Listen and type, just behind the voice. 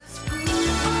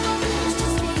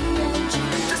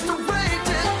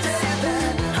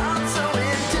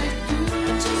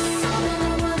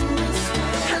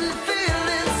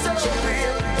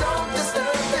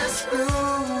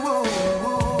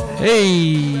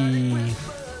Hey,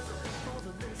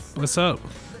 what's up?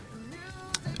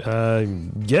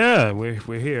 Yeah,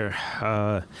 we're here.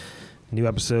 New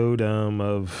episode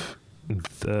of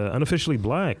the Unofficially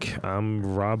Black.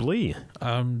 I'm Rob Lee.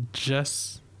 I'm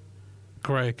Jess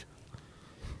Greg.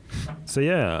 So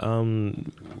yeah,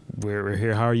 we're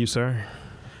here. How are you, sir?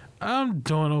 I'm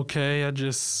doing okay. I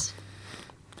just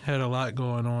had a lot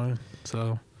going on,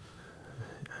 so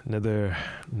Another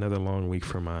long week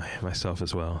for myself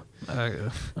as well. I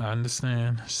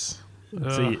understand.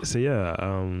 So yeah,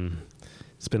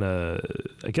 it's been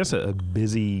I guess a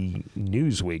busy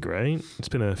news week, right? It's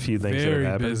been a few things that have very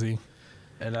happened. busy,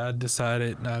 and I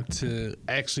decided not to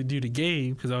actually do the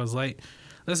game because I was like,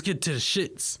 let's get to the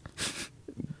shits.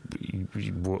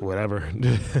 Whatever.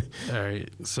 All right,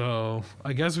 so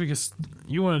I guess we could.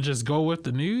 You want to just go with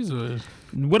the news, or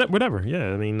Whatever.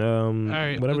 Yeah, I mean, All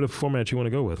right, whatever the format you want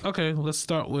to go with. okay? Let's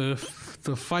start with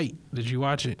the fight. Did you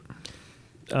watch it?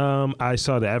 I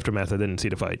saw the aftermath. I didn't see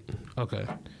the fight. Okay,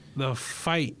 the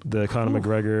fight. The Conor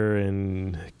McGregor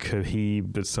and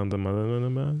Khabib, but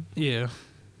something Yeah.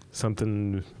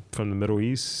 something from the Middle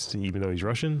East, even though he's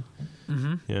Russian.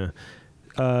 Mm-hmm.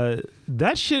 Yeah.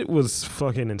 That shit was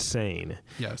fucking insane.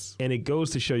 Yes. And it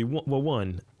goes to show you, well,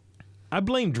 one, I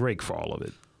blame Drake for all of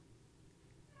it.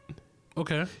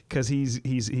 Okay. Because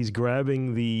he's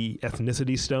grabbing the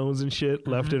ethnicity stones and shit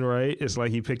left and right. It's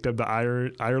like he picked up the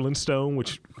Ireland stone,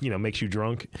 which, makes you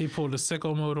drunk. He pulled the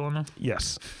sicko mode on him.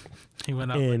 Yes. He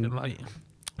went out And- looking light.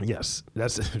 Yes.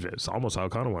 It's almost how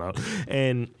Conor went out.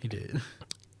 And He did.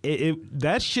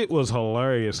 that shit was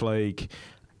hilarious. Like,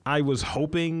 I was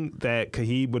hoping that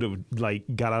Khabib would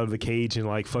have got out of the cage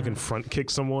and fucking front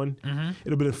kicked someone. Mm-hmm.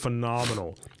 It'd have been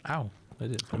phenomenal. Ow. I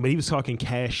did. But he was talking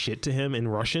cash shit to him in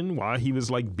Russian while he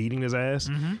was beating his ass.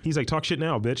 Mm-hmm. He's like, "Talk shit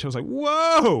now, bitch." I was like,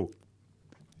 "Whoa!"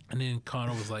 And then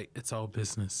Connor was like, "It's all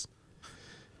business."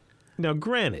 Now,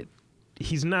 granted,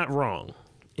 he's not wrong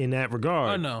in that regard.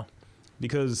 Oh no.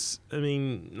 Because, I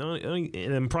mean,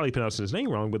 and I'm probably pronouncing his name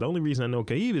wrong, but the only reason I know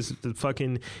Khabib is the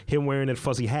fucking him wearing that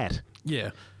fuzzy hat. Yeah.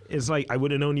 It's like, I would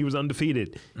have known he was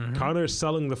undefeated. Mm-hmm. Connor's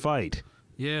selling the fight.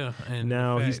 Yeah. And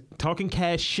Now, in he's fact, talking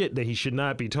cash shit that he should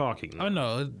not be talking. I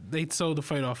know they sold the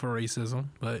fight off of racism,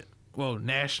 but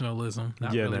nationalism,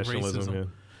 not really nationalism, racism. yeah.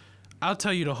 I'll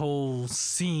tell you the whole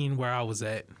scene where I was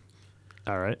at.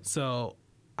 All right. So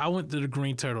I went to the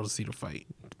Green Turtle to see the fight.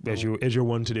 As you're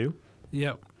one to do.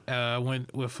 Yep. I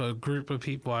went with a group of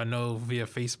people I know via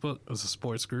Facebook. It was a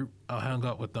sports group. I hung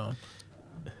out with them.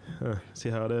 See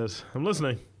how it is. I'm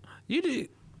listening. You did.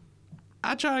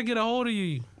 I tried to get a hold of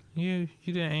you. You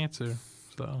didn't answer.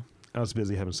 So, I was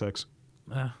busy having sex.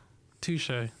 touche.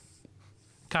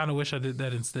 Kind of wish I did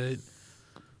that instead.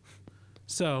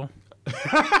 So,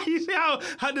 You see how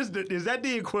is that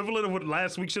the equivalent of what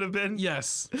last week should have been?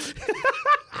 yes.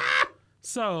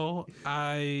 So,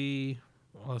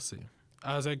 let's see.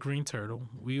 I was at Green Turtle.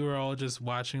 We were all just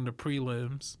watching the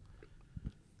prelims.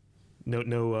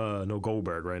 No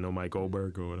Goldberg, right? No Mike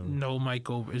Goldberg or whatever. No Mike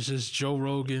Goldberg. It's just Joe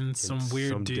Rogan, some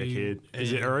weird dude. Dickhead.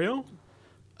 Is it and- Ariel?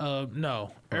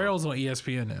 No. Ariel's on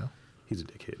ESPN now. He's a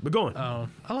dickhead. But go on.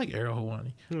 I like Ariel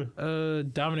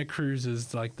Helwani. Dominic Cruz is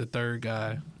the third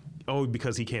guy. Oh,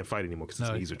 because he can't fight anymore because his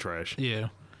No. knees are trash. Yeah.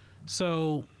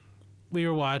 So we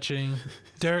were watching.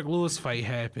 Derek Lewis fight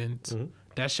happened. Mm-hmm.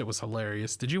 That shit was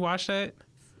hilarious. Did you watch that?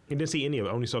 I didn't see any of it.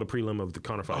 I only saw the prelim of the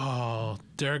Conor fight. Oh,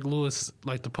 Derek Lewis,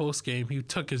 the post game, he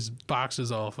took his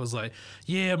boxers off. I was like,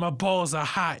 yeah, my balls are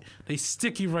hot. They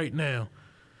sticky right now.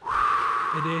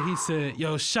 And then he said,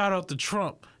 yo, shout out to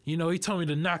Trump. He told me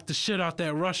to knock the shit out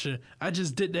that Russian. I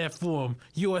just did that for him.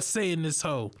 USA in this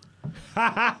hoe.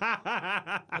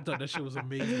 I thought that shit was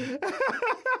amazing.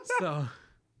 So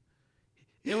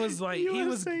it was he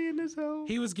was saying this hoe.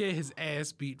 he was getting his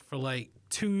ass beat for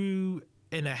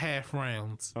 2.5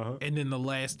 rounds, and then the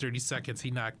last 30 seconds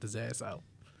he knocked his ass out.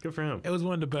 Good for him. It was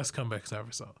one of the best comebacks I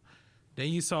ever saw. Then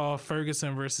you saw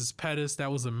Ferguson versus Pettis.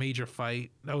 That was a major fight.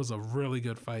 That was a really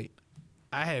good fight.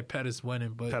 I had Pettis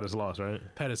winning, but Pettis lost, right?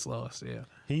 Pettis lost. Yeah,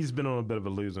 He's been on a bit of a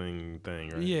losing thing,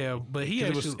 right? yeah, but he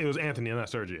 'Cause actually it was Anthony and not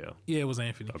Sergio. yeah, it was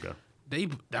Anthony. Okay.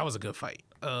 That was a good fight.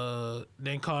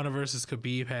 Then Conor versus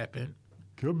Khabib happened.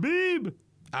 Khabib.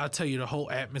 I'll tell you the whole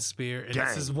atmosphere, and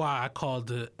this is why I called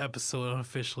the episode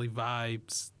Unofficially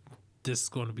Vibes. This is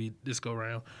going to be this go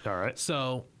round. All right.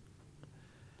 So,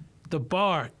 the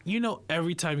bar,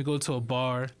 every time you go to a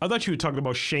bar. I thought you were talking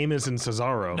about Sheamus and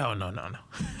Cesaro. No.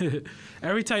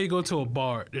 Every time you go to a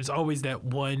bar, there's always that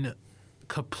one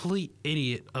complete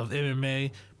idiot of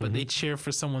MMA, but they cheer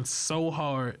for someone so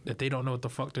hard that they don't know what the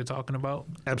fuck they're talking about.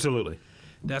 Absolutely.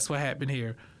 That's what happened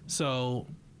here. So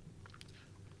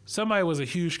somebody was a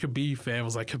huge Khabib fan.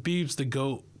 Was like, Khabib's the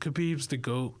GOAT. Khabib's the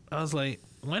GOAT. I was like,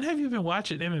 when have you been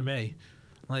watching MMA?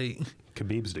 Like,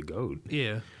 Khabib's the GOAT.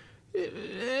 Yeah.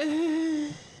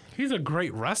 He's a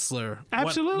great wrestler.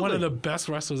 Absolutely. One of the best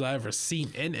wrestlers I ever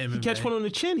seen in MMA. You catch one on the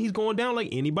chin, he's going down like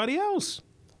anybody else.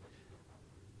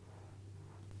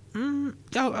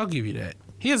 I'll give you that.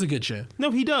 He has a good chin. No,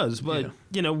 he does, but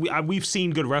we've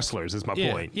seen good wrestlers. Is my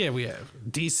point. Yeah, we have.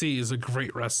 DC is a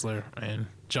great wrestler, and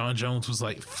John Jones was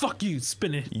like, "Fuck you,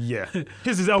 spinning." Yeah,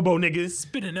 here's his elbow, niggas.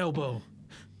 Spinning elbow.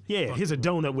 Yeah, here's a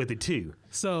donut with it too.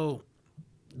 So,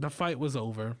 the fight was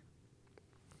over.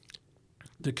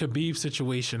 The Khabib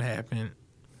situation happened,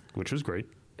 which was great.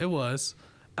 It was.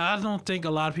 I don't think a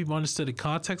lot of people understood the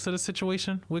context of the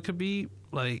situation with Khabib.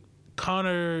 Like,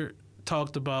 Conor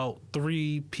talked about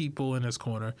 3 people in his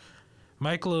corner.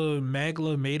 Michael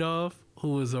Magomedov,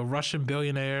 who is a Russian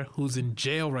billionaire who's in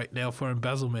jail right now for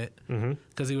embezzlement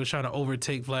because he was trying to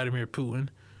overtake Vladimir Putin.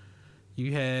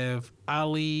 You have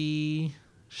Ali...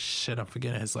 Shit, I'm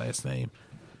forgetting his last name.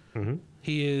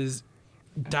 He is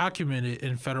documented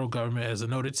in federal government as a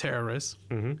noted terrorist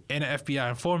and an FBI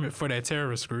informant for that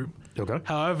terrorist group. Okay.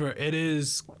 However, it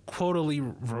is quotally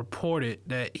reported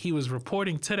that he was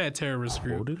reporting to that terrorist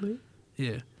group. Reportedly?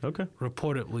 Yeah. Okay.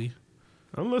 Reportedly.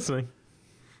 I'm listening.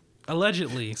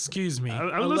 Allegedly. Excuse me.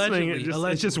 I'm listening.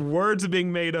 It's just words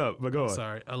being made up, but go on.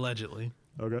 Sorry. Allegedly.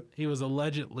 Okay. He was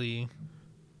allegedly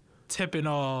tipping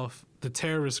off the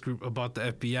terrorist group about the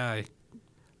FBI.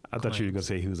 I thought you were going to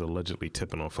say he was allegedly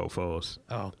tipping on fofos.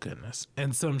 Oh, goodness.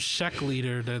 And some Czech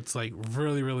leader that's like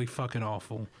really, really fucking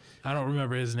awful. I don't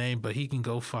remember his name, but he can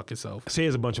go fuck himself. So he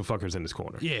has a bunch of fuckers in his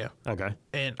corner. Yeah. Okay.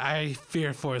 And I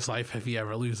fear for his life if he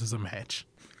ever loses a match.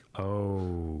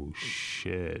 Oh,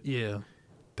 shit. Yeah.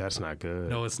 That's not good.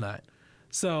 No, it's not.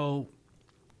 So,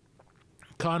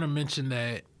 Conor mentioned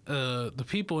that the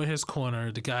people in his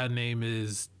corner, the guy name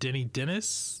is Denny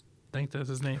Dennis. I think that's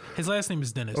his name. His last name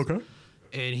is Dennis. Okay.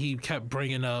 And he kept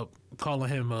bringing up, calling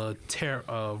him a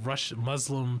Russian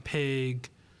Muslim pig,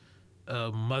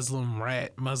 Muslim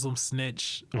rat, Muslim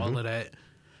snitch, all of that.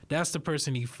 That's the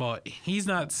person he fought. He's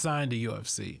not signed to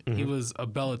UFC. He was a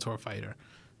Bellator fighter.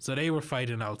 So they were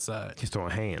fighting outside. He's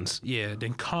throwing hands. Yeah.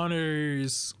 Then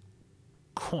Conor's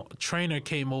trainer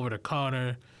came over to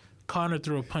Conor. Conor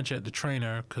threw a punch at the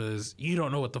trainer because you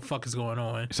don't know what the fuck is going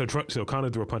on. So Conor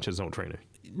threw a punch at his own trainer?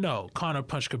 No, Conor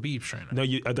punched Khabib's trainer. No,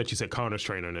 I thought you said Conor's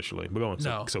trainer initially. But go on.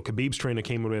 No. So Khabib's trainer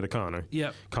came over to Conor.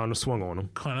 Yep. Conor swung on him.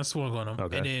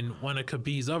 Okay. And then one of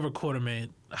Khabib's other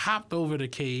quartermen hopped over the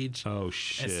cage. Oh,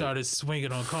 shit. And started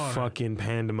swinging on Conor. Fucking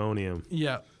pandemonium.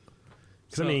 Yeah.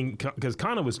 Because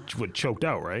Conor was choked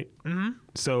out, right?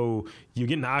 So you're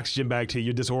getting the oxygen back to you,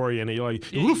 you're disoriented. You're like,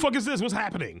 who the fuck is this? What's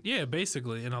happening? Yeah,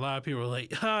 basically. And a lot of people were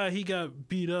like, he got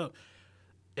beat up.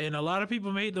 And a lot of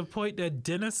people made the point that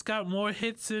Dennis got more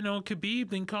hits in on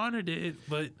Khabib than Conor did.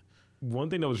 But one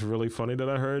thing that was really funny that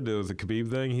I heard, there was a Khabib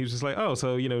thing. He was just like, oh,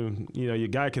 so, your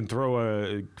guy can throw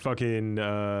a fucking,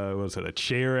 a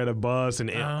chair at a bus and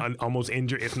almost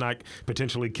injure, if not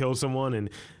potentially kill someone. And,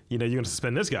 you're going to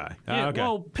suspend this guy. Yeah,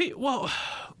 okay. Well,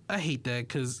 I hate that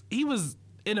because he was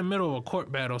in the middle of a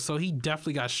court battle, so he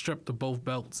definitely got stripped of both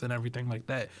belts and everything like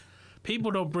that.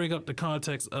 People don't bring up the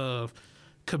context of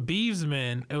Khabib's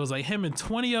men. It was like him and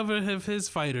 20 other of his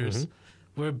fighters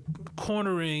were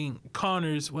cornering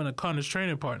one of Conor's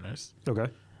training partners.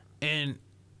 Okay. And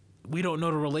we don't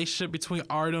know the relationship between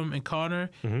Artem and Conor.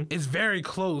 It's very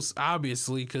close,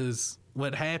 obviously, because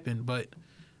what happened. But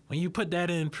when you put that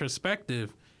in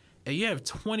perspective, and you have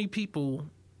 20 people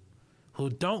who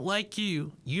don't like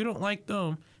you, you don't like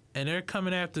them, and they're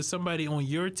coming after somebody on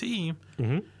your team,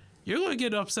 you're going to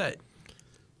get upset.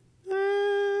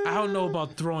 I don't know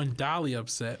about throwing Dolly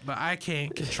upset, but I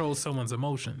can't control someone's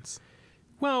emotions.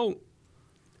 Well,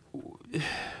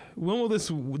 when will this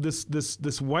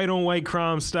white on white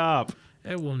crime stop?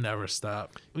 It will never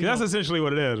stop. That's essentially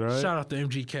what it is, right? Shout out to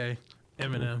MGK,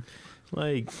 Eminem.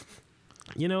 Like,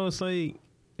 it's like,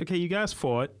 okay, you guys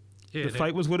fought. Yeah, the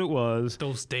fight was what it was.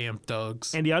 Those damn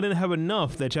thugs. And y'all didn't have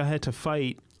enough that y'all had to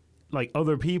fight like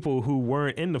other people who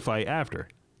weren't in the fight after.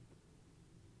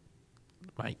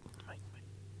 Mike.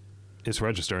 It's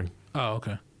registering. Oh,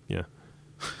 okay. Yeah.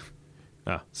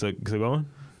 So go on?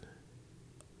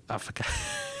 I forgot.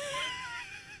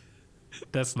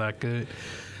 That's not good.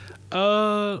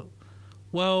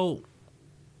 Well,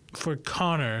 for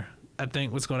Conor, I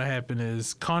think what's going to happen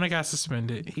is Conor got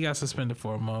suspended. He got suspended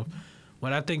for a month.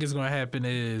 What I think is going to happen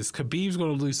is Khabib's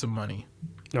going to lose some money.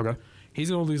 Okay. He's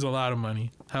going to lose a lot of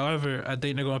money. However, I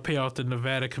think they're going to pay off the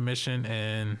Nevada commission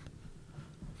and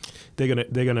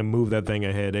they're gonna move that thing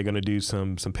ahead. They're gonna do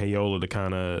some payola to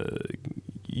kind of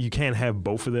you can't have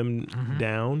both of them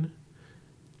down.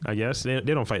 I guess they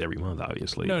don't fight every month,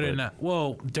 obviously. No, they're not.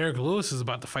 Well, Derek Lewis is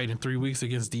about to fight in 3 weeks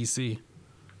against DC.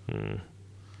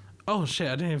 Oh shit!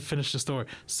 I didn't even finish the story.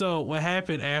 So what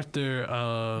happened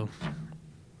after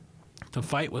the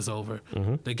fight was over?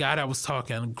 The guy that was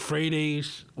talking grade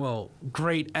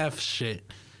F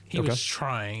shit. He was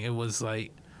trying. It was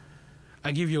like,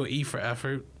 I give you an E for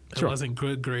effort. It wasn't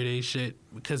good grade A shit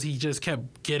because he just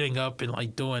kept getting up and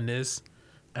like doing this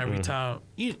every time.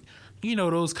 You know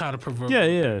those kind of proverbial.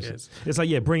 Yeah. It's like,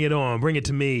 yeah, bring it on, bring it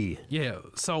to me. Yeah.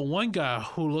 So one guy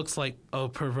who looks like a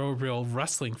proverbial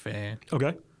wrestling fan.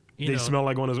 Okay. Did he smell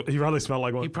like one? He probably smelled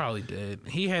like one. He probably did.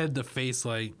 He had the face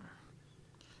like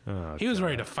he was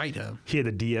ready to fight him. He had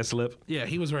the DS lip. Yeah,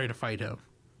 he was ready to fight him.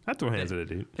 I'd throw hands at it,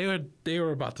 dude. They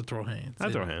were about to throw hands.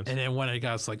 I'd throw hands. And then one of the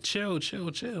guys was like, chill.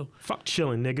 Fuck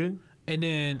chilling, nigga. And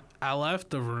then I left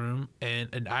the room,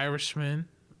 and an Irishman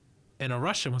and a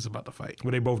Russian was about to fight. Were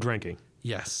they both drinking?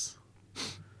 Yes.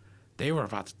 They were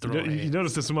about to throw hands. You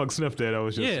noticed the smug sniff there? That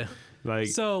was just like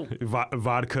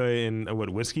vodka and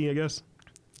whiskey, I guess.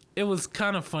 It was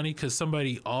kind of funny because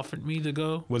somebody offered me to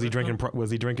go. Was he drinking?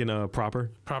 Was he drinking proper?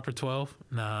 Proper 12?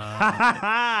 Nah.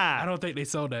 I don't think they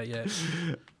sold that yet.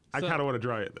 I kind of want to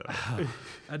try it though.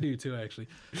 I do too, actually.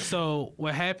 So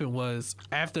what happened was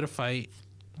after the fight,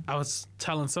 I was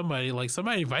telling somebody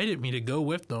invited me to go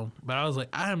with them, but I was like,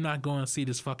 I am not going to see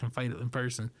this fucking fight in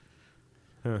person.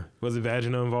 Was it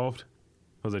vagina involved?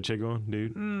 Was it a chick on,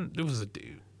 dude? It was a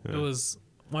dude. It was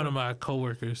one of my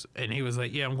coworkers, and he was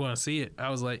like, yeah, I'm going to see it. I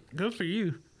was like, good for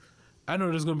you. I know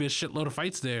there's going to be a shitload of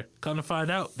fights there. Come to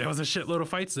find out, there was a shitload of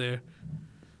fights there.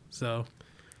 So.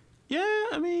 Yeah,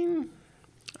 I mean,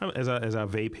 as I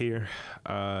vape here,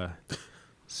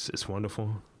 it's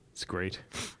wonderful. It's great.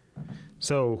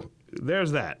 So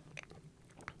there's that.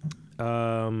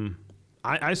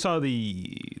 I saw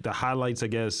the highlights, I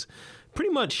guess,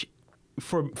 pretty much.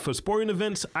 For sporting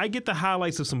events, I get the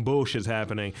highlights of some bullshit's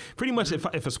happening. Pretty much,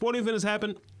 if a sporting event has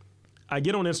happened, I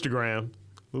get on Instagram,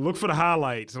 look for the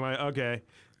highlights. I'm like, okay,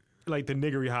 like the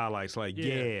niggery highlights. Like,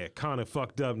 yeah, kind of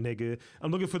fucked up, nigga.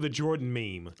 I'm looking for the Jordan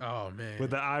meme. Oh man,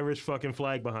 with the Irish fucking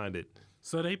flag behind it.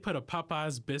 So they put a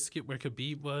Popeyes biscuit where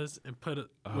Khabib was, and put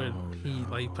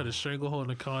a stranglehold in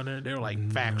the corner. They were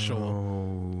like factual.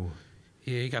 No.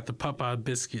 Yeah, he got the Popeye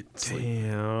biscuit.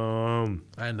 Damn.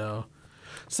 I know.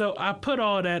 So I put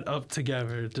all that up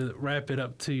together to wrap it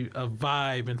up to a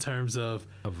vibe in terms of...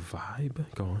 A vibe?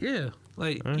 Go on. Yeah.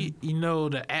 Like, you know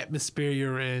the atmosphere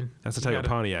you're in. That's the type of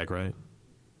Pontiac, right?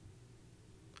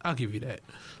 I'll give you that.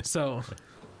 So,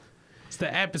 it's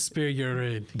the atmosphere you're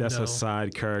in. That's a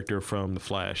side character from The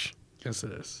Flash. Yes,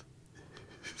 it is.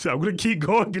 So I'm going to keep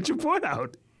going. Get your point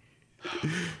out.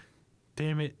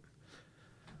 Damn it.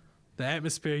 The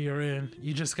atmosphere you're in,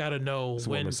 you just got to know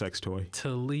when a sex toy. To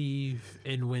leave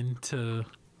and when to,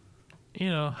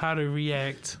 how to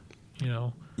react,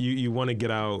 You want to get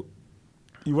out.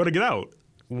 You want to get out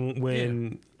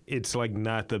when it's like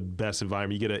not the best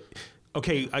environment. You get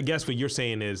okay, I guess what you're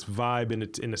saying is vibe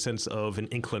in the sense of an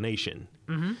inclination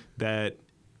that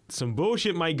some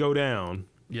bullshit might go down.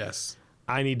 Yes.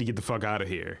 I need to get the fuck out of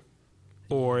here.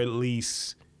 Or at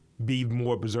least be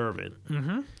more observant.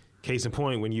 Case in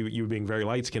point, when you were being very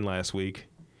light-skinned last week,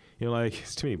 you're like,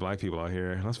 there's too many black people out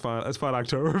here. Let's fight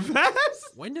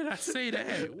Oktoberfest. When did I say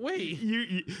that? Wait.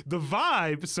 The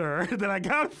vibe, sir, that I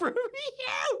got from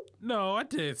you. No, I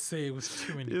didn't say it was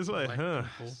too many It's like, people.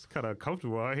 It's kind of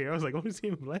uncomfortable out here. I was like, only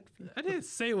seeing black people. I didn't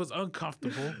say it was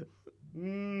uncomfortable.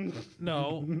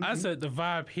 No, I said the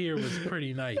vibe here was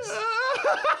pretty nice.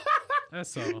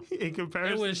 That's all. In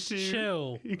comparison to... It was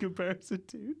chill. In comparison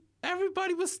to...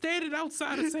 Everybody was standing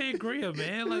outside of Sangria,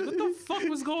 man. Like, what the fuck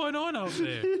was going on out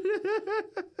there?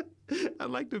 I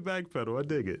like the backpedal. I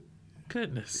dig it.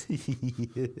 Goodness.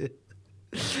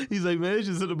 He's like, man, it's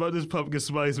just something about this pumpkin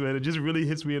spice, man. It just really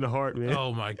hits me in the heart, man.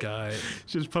 Oh, my God.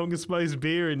 It's just pumpkin spice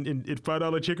beer and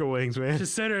 $5 chicken wings, man.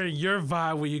 Considering your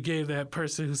vibe when you gave that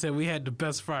person who said we had the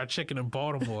best fried chicken in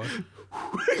Baltimore.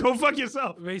 Go fuck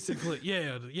yourself. Basically,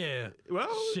 yeah. Well,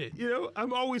 shit.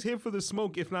 I'm always here for the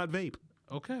smoke, if not vape.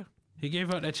 Okay. He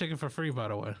gave out that chicken for free, by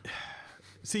the way.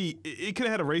 See, it could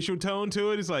have had a racial tone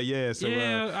to it. It's like,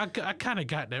 I kind of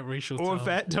got that racial tone. Or a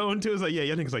fat tone to it. It's like, y'all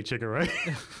niggas like chicken, right?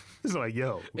 It's like,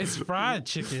 yo. It's fried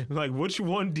chicken. Like, which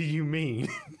one do you mean?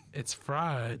 It's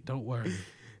fried. Don't worry.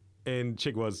 And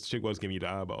Chick was giving you the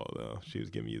eyeball, though. She was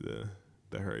giving you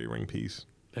the hairy ring piece.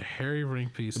 The hairy ring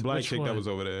piece. The black chick that was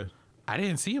over there. I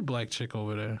didn't see a black chick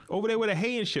over there. Over there where the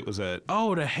hay and shit was at.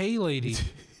 Oh, the hay lady.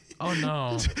 Oh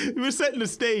no. We're setting the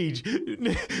stage.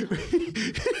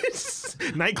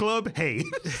 Nightclub, hey.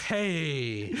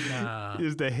 Hey. Nah.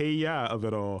 Is the hey ya of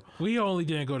it all. We only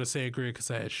didn't go to sangria because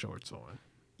I had shorts on.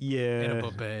 Yeah. And a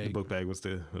book bag. The book bag was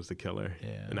the killer.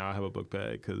 Yeah. And now I have a book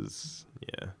bag because,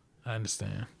 yeah. I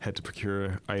understand. Had to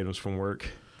procure items from work.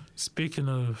 Speaking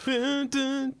of... Dun,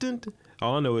 dun, dun, dun.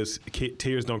 All I know is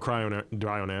tears don't dry on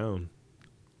their own.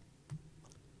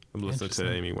 I'm listening to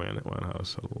Amy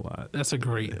Winehouse a lot. That's a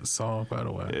great song, by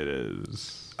the way. It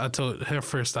is. I told her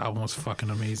first album was fucking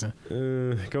amazing.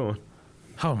 Go on.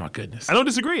 Oh my goodness. I don't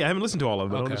disagree. I haven't listened to all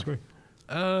of it. Okay. I don't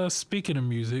disagree. Speaking of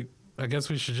music, I guess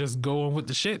we should just go on with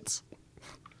the shits.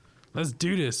 Let's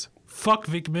do this. Fuck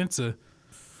Vic Mensa.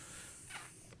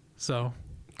 So.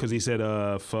 Because he said,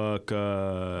 fuck.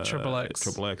 Triple X.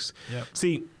 Triple X. Yep.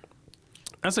 See,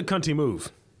 that's a cunty move.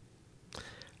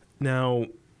 Now.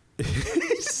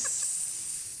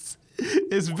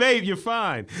 It's vape. You're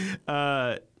fine.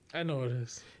 I know it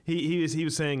is. He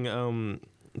was saying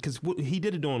because he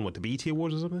did it during the BET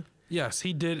Awards or something. Yes,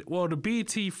 he did. Well, the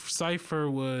BET Cypher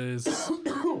was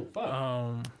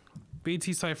BET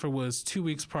Cypher was 2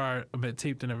 weeks prior, but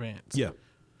taped in advance. Yeah.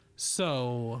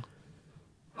 So,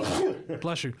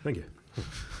 bless you. Thank you.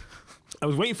 I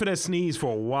was waiting for that sneeze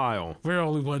for a while. We're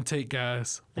only one take,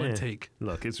 guys. One take.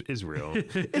 Look, it's real.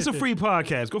 It's a free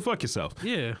podcast. Go fuck yourself.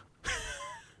 Yeah.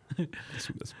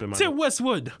 That's been my Tim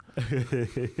Westwood.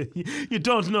 You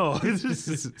don't know.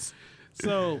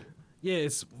 So, yeah,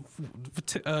 it's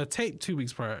taped 2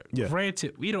 weeks prior. Yeah.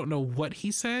 Granted, we don't know what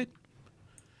he said.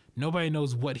 Nobody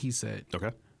knows what he said.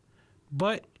 Okay.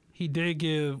 But he did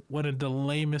give one of the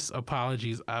lamest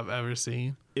apologies I've ever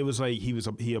seen. It was like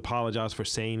he apologized for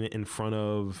saying it in front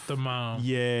of the mom.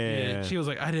 Yeah. She was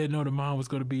like, I didn't know the mom was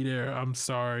going to be there. I'm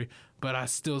sorry. But I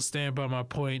still stand by my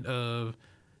point of,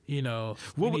 we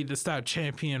need to stop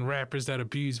championing rappers that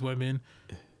abuse women.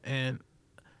 And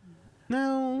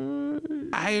no,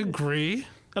 I agree.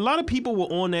 A lot of people were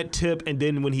on that tip. And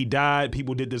then when he died,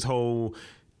 people did this whole,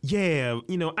 I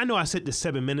know I said this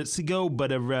 7 minutes ago,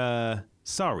 but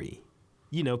sorry,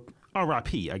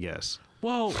 R.I.P., I guess.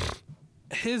 Well,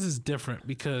 his is different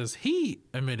because he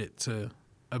admitted to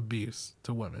abuse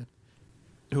to women.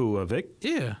 Who, Vic?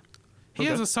 Yeah. He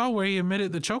has a song where he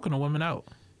admitted to choking a woman out.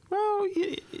 Well,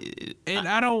 and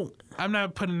I'm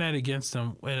not putting that against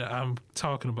him when I'm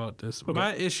talking about this. Okay.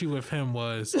 My issue with him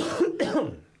was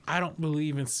I don't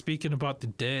believe in speaking about the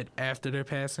dead after their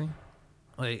passing.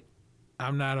 Like,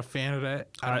 I'm not a fan of that.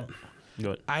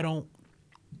 I don't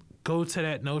go to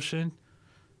that notion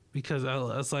because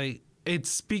it's like it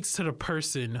speaks to the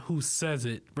person who says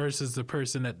it versus the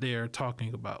person that they're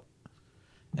talking about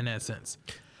in that sense.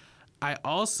 I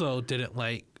also didn't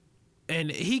like, and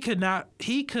he could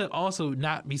also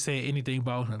not be saying anything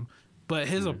about him, but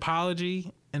his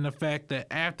apology and the fact that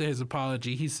after his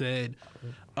apology, he said,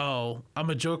 oh, I'm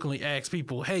going to jokingly ask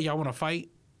people, hey, y'all want to fight?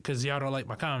 Because y'all don't like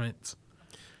my comments.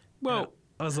 Well,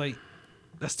 I was like,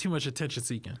 that's too much attention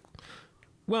seeking.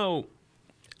 Well,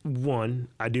 one,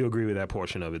 I do agree with that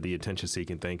portion of it, the attention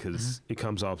seeking thing, because it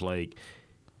comes off like,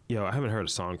 I haven't heard a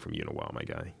song from you in a while, my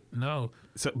guy. No.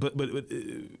 So, but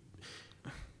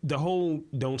the whole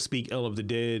don't speak ill of the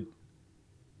dead,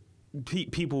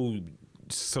 people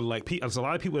select, there's a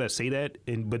lot of people that say that,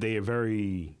 but they are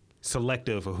very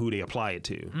selective of who they apply it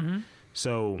to. Mm-hmm.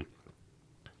 So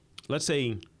let's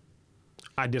say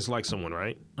I dislike someone,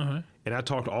 right? Uh-huh. And I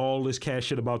talked all this cash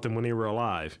shit about them when they were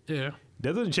alive. Yeah.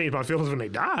 That doesn't change my feelings when they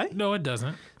die. No, it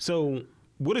doesn't. So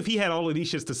what if he had all of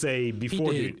these shits to say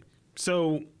before he did?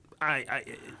 So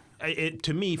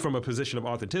to me, from a position of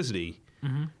authenticity,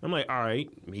 I'm like, all right,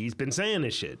 he's been saying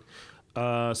this shit.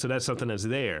 So that's something that's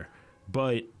there.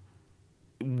 But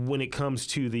when it comes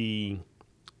to the,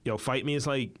 fight me, it's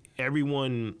like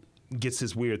everyone gets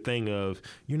this weird thing of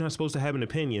you're not supposed to have an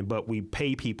opinion, but we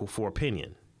pay people for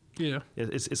opinion. Yeah.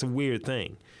 It's a weird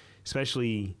thing,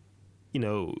 especially,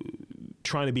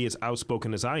 trying to be as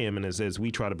outspoken as I am and as we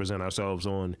try to present ourselves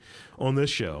on this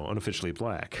show, Unofficially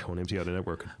Black, on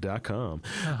mtrthenetwork.com.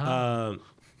 Uh-huh.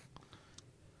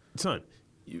 Son,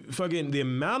 fucking the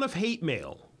amount of hate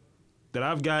mail that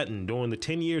I've gotten during the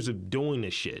 10 years of doing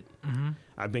this shit. Mm-hmm.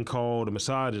 I've been called a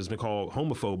misogynist, been called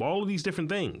homophobe, all of these different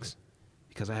things.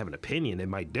 Because I have an opinion that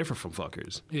might differ from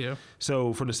fuckers. Yeah.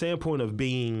 So from the standpoint of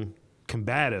being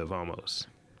combative almost.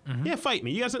 Mm-hmm. Yeah, fight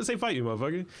me. You guys didn't say fight me,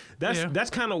 motherfucker. That's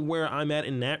kind of where I'm at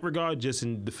in that regard, just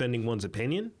in defending one's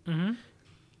opinion. Mm-hmm.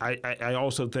 I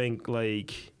also think,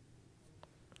 like,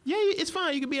 yeah, it's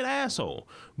fine. You can be an asshole.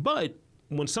 But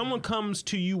when someone comes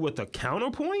to you with a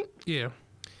counterpoint, yeah,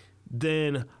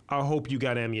 then I hope you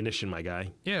got ammunition, my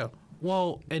guy. Yeah.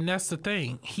 Well, and that's the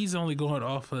thing. He's only going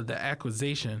off of the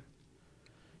accusation.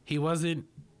 He wasn't.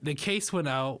 The case went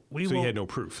out. So he had no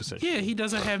proof, essentially. Yeah, he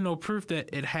doesn't have no proof that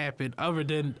it happened, other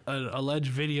than an alleged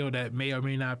video that may or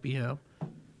may not be him.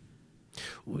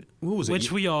 What was it?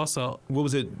 Which we all saw. What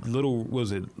was it?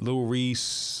 Lil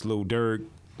Reese, Lil Durk.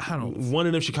 I don't. One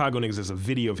of them Chicago niggas has a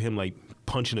video of him like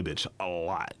punching a bitch a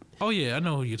lot. Oh yeah, I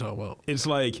know who you're talking about. It's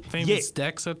like Famous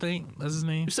Dex, I think that's his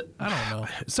name. I don't know.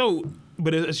 So,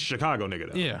 but it's a Chicago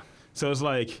nigga though. Yeah. So it's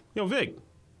like, yo, Vic,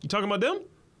 you talking about them?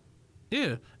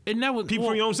 Yeah, and that was People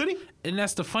from your own city? And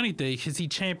that's the funny thing, because he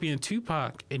championed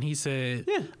Tupac, and he said,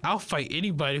 Yeah. I'll fight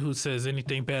anybody who says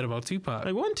anything bad about Tupac.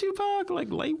 Like, wasn't Tupac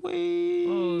like lightweight?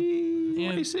 Yeah.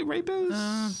 What do you say,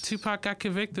 rapist? Tupac got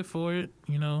convicted for it,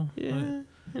 you know. Yeah.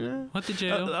 Went to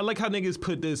jail. I like how niggas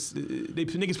put this.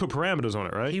 Niggas put parameters on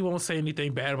it, right? He won't say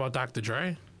anything bad about Dr.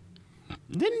 Dre.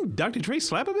 Didn't Dr. Dre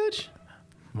slap a bitch?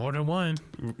 More than one.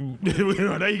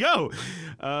 There you go.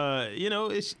 You know,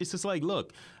 it's just like,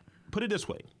 look, put it this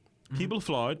way: people are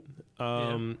flawed.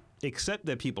 Accept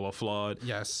that people are flawed.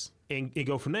 Yes. And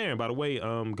go from there. And by the way,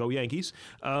 go Yankees.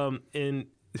 And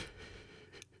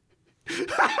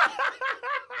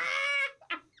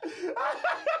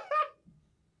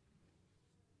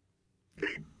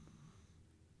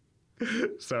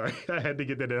sorry, I had to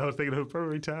get that in. I was thinking of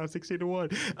Perfect Time,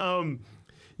 16-1.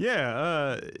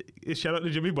 Shout out to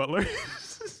Jimmy Butler.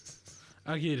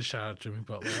 I'll give it a shout out to Jimmy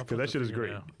Butler. Because that shit is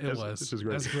great. It was. This is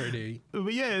great. That's great, dude.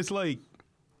 But yeah, it's like,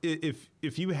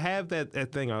 if you have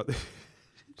that thing out,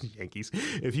 Yankees,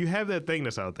 if you have that thing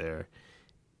that's out there,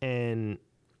 and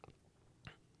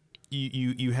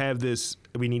you have this,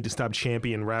 we need to stop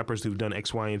championing rappers who've done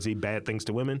X, Y, and Z bad things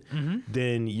to women,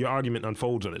 then your argument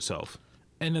unfolds on itself.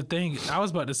 And the thing I was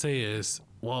about to say is,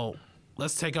 well,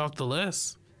 let's take off the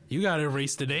list. You got to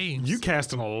erase the names. You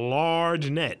casting a large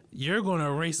net. You're going to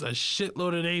erase a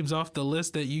shitload of names off the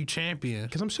list that you champion.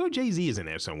 Because I'm sure Jay-Z is in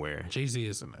there somewhere. Jay-Z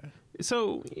is in there.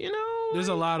 So, you know. There's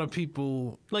a lot of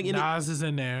people. Like Nas is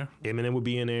in there. Eminem would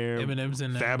be in there. Eminem's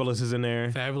in there. Fabulous is in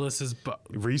there. Fabulous is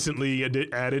recently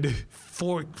added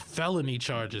 4 felony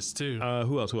charges too.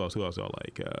 Who else do I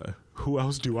like? Who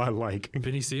else do I like?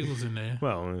 Benny Siegel's in there.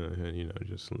 Well, you know,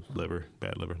 just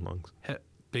bad liver, lungs.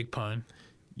 Big pun.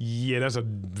 Yeah, that's a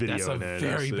video. That's a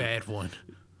very bad one.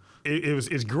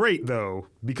 It's great though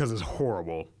because it's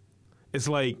horrible. It's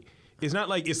like. It's not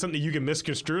like it's something you can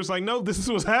misconstrue. It's like, no, this is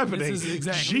what's happening. This is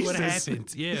exactly what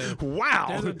happened. Yeah. Wow.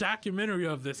 There's a documentary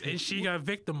of this, and she got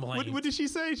victim blamed. What did she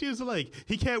say? She was like,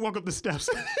 he can't walk up the steps.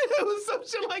 It was some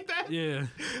shit like that. Yeah.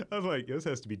 I was like, this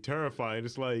has to be terrifying.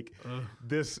 It's like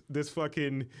this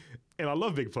fucking, and I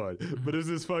love Big Pun, but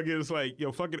it's like,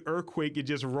 fucking earthquake, it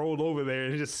just rolled over there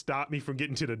and it just stopped me from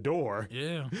getting to the door.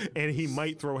 Yeah. And he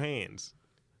might throw hands.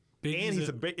 He's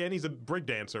a break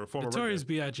dancer, Notorious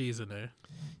B.I.G. is in there.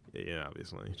 Yeah,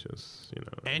 obviously, just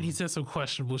And he said some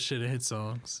questionable shit in his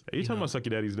songs. Are you talking about Suck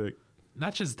Your Daddy's Dick?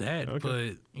 Not just that,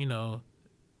 but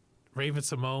Raven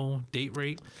Simone, date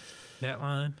rape, that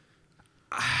line.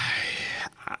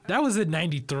 That was in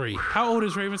 '93. How old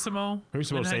is Raven Simone? Raven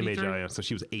Simone, same age I am, so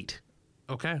she was 8.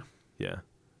 Okay. Yeah,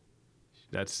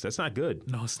 that's not good.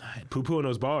 No, it's not. Poo in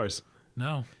those bars.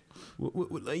 No.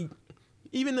 Like,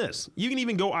 even this, you can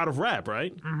even go out of rap,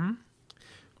 right? Mm-hmm.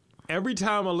 Every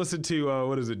time I listen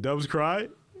to Doves Cry,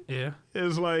 yeah,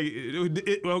 it's like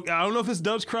well, I don't know if it's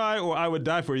Doves Cry or I Would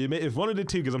Die For You. It's one of the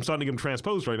two because I'm starting to get them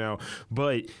transposed right now.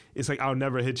 But it's like I'll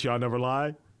never hit you, I'll never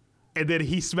lie, and then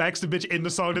he smacks the bitch in the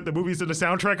song that the movie's in the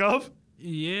soundtrack of.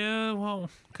 Yeah, well,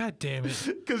 god damn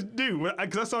it. Because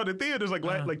I saw it in theaters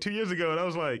like 2 years ago, and I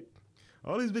was like,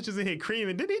 all these bitches in here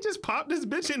creaming. Didn't he just pop this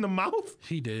bitch in the mouth?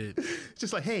 He did.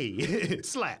 Just like, hey,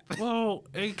 slap. Well,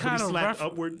 it kind of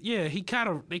upward. Yeah, they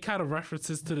kind of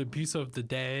references to the abuse of the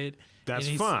dad. That's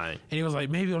fine. And he was like,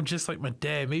 maybe I'm just like my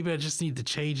dad. Maybe I just need to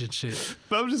change and shit.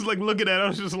 But I was just like looking at it. I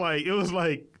was just like, it was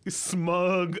like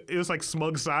smug. It was like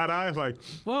smug side eye. I was like,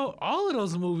 well, all of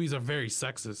those movies are very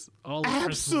sexist.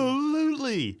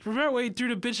 Absolutely. Remember when he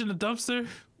threw the bitch in the dumpster?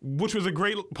 Which was a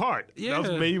great part. Yeah.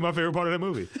 That was maybe my favorite part of that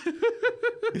movie.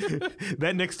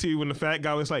 That next to when the fat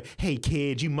guy was like, hey,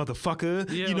 kid, you motherfucker.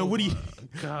 Yeah, what do you...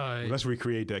 God. Let's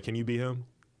recreate that. Can you be him?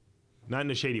 Not in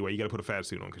a shady way. You got to put a fat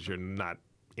suit on because you're not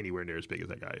anywhere near as big as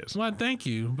that guy is. Well, thank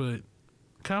you, but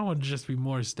kind of want to just be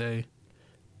Morris Day.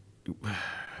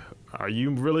 Are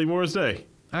you really Morris Day?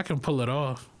 I can pull it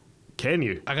off. Can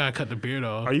you? I got to cut the beard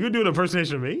off. Are you going to do an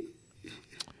impersonation of me?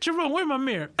 Jerome, where's my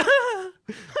mirror?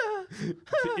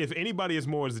 If anybody is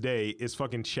Morris Day, it's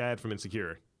fucking Chad from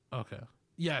Insecure. Okay.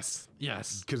 Yes.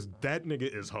 Because that nigga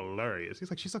is hilarious. He's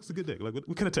like, she sucks a good dick. Like,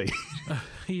 what can I tell you?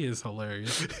 He is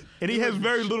hilarious. And he has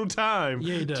very little time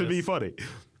to be funny.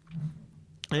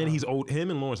 And he's old. Him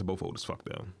and Lawrence are both old as fuck,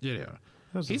 though. Yeah, they are.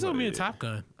 He's gonna be a Top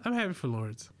Gun. I'm happy for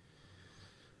Lawrence.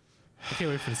 I can't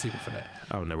wait for the sequel for that.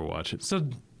 I'll never watch it. So,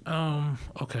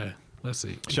 okay. Let's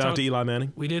see. Shout out to Eli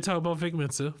Manning. We did talk about Vic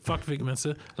Mensa. Fuck Vic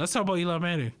Mensa. Let's talk about Eli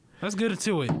Manning. Let's get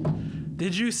into it.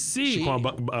 Did you see?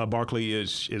 Saquon Barkley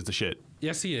is the shit.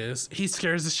 Yes, he is. He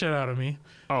scares the shit out of me.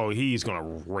 Oh, he's gonna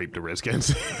rape the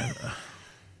Redskins.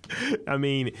 I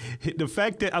mean, the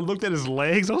fact that I looked at his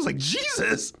legs, I was like,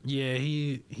 Jesus. Yeah,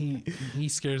 he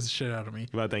scares the shit out of me.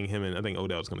 But I think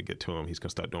Odell's gonna get to him. He's gonna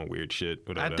start doing weird shit.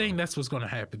 I think that's what's gonna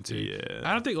happen too. Yeah.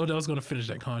 I don't think Odell's gonna finish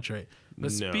that contract.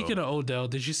 But speaking of Odell,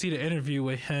 did you see the interview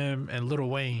with him and Lil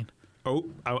Wayne? Oh,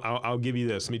 I'll give you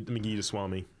this. Let me give you the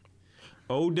Swami.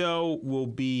 Odell will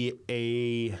be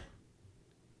a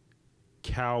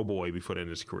Cowboy before the end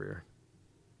of his career.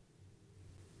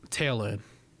 Tail end.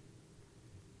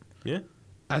 Yeah.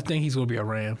 I think he's going to be a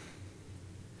Ram.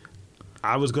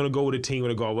 I was going to go with a team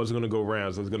with a goal. I wasn't going to go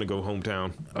Rams. I was going to go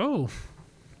hometown. Oh,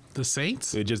 the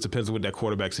Saints? It just depends on what that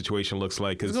quarterback situation looks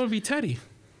like. It's going to be Teddy.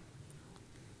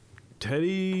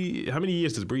 Teddy, how many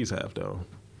years does Breeze have, though?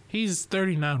 He's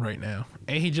 39 right now,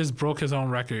 and he just broke his own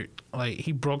record. Like,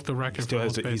 he broke the record.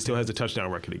 He still has a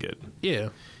touchdown record to get. Yeah.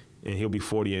 And he'll be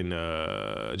 40 in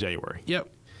January. Yep.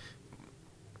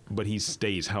 But he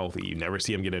stays healthy. You never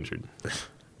see him get injured.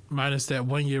 Minus that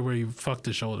 1 year where he fucked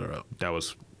his shoulder up. That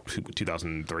was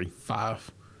 2003.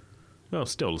 5. Well,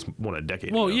 still, it's more than a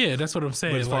decade Well, ago. yeah, that's what I'm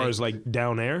saying. But as far as, like,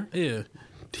 down there, yeah,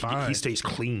 he stays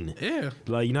clean. Yeah.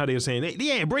 Like, you know how they were saying,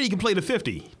 yeah, Brady can play to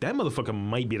 50. That motherfucker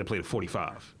might be able to play to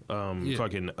 45.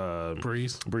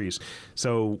 Breeze.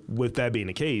 So, with that being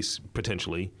the case,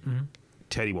 potentially,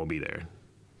 Teddy won't be there.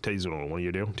 Teddy's on a 1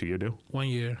 year deal, 2 year deal? 1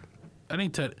 year. I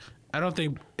don't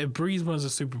think if Breeze wins a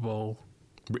Super Bowl.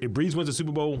 If Breeze wins a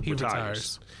Super Bowl, he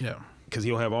retires. Yeah. Because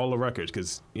he'll have all the records.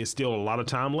 Because there's still a lot of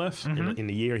time left in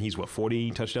the year. He's,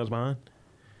 40 touchdowns behind?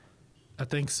 I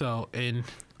think so. And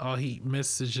all he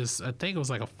missed is just, I think it was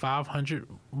like a 500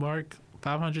 mark,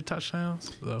 500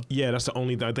 touchdowns. So. Yeah, that's the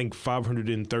only, I think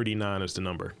 539 is the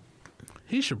number.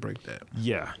 He should break that.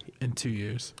 Yeah. In 2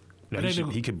 years. No,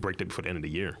 he could break that before the end of the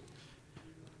year.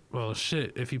 Well,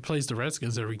 shit. If he plays the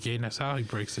Redskins every game, that's how he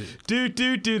breaks it.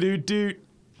 Doot.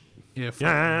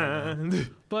 Yeah.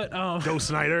 But go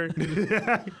Snyder.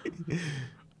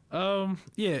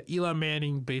 Yeah, Eli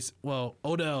Manning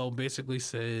Odell basically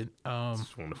said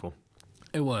It's wonderful.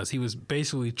 It was. He was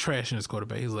basically trashing his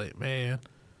quarterback. He was like, "Man,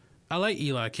 I like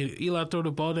Eli. Can Eli throw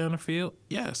the ball down the field?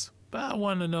 Yes. But I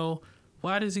want to know,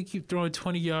 why does he keep throwing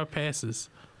 20-yard passes?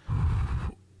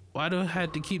 Why do I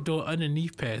have to keep doing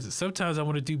underneath passes? Sometimes I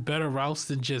want to do better routes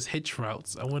than just hitch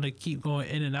routes. I want to keep going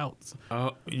in and out."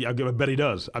 Yeah, I bet he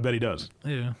does.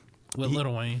 Yeah, with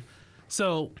Lil Wayne.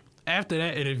 So after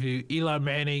that interview, Eli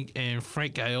Manning and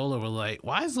Frank Gaiola were like,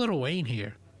 "Why is Lil Wayne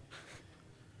here?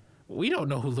 We don't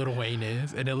know who Lil Wayne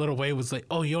is." And then Lil Wayne was like,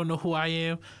 "Oh, you don't know who I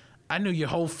am? I knew your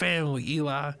whole family,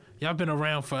 Eli. Y'all been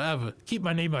around forever. Keep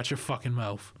my name out your fucking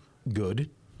mouth." Good.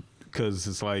 Because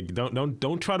it's like,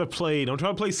 don't try to play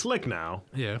slick now.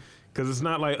 Yeah. Because it's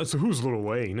not like, so who's Lil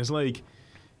Wayne? It's like,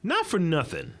 not for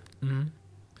nothing.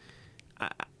 Mm-hmm.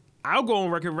 I'll go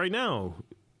on record right now,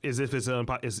 as if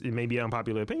it may be an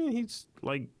unpopular opinion. He's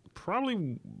like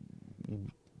probably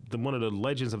one of the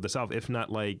legends of the South, if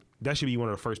not like, that should be one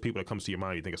of the first people that comes to your mind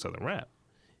when you think of Southern rap.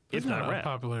 If not rap.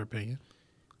 Unpopular opinion.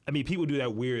 I mean, people do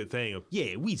that weird thing of,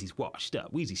 yeah, Weezy's washed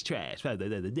up, Weezy's trash, blah, blah,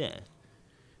 blah, blah, blah.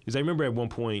 Because I remember at one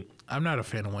point... I'm not a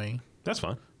fan of Wayne. That's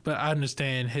fine. But I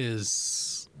understand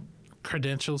his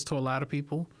credentials to a lot of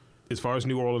people. As far as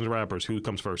New Orleans rappers, who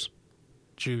comes first?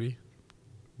 Juvie.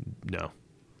 No.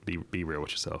 Be real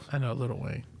with yourself. I know Lil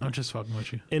Wayne. I'm just fucking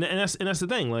with you. And that's the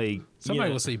thing. Like,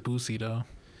 somebody will say Boosie, though.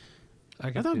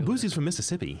 I thought Boosie's from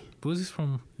Mississippi. Boosie's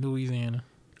from Louisiana.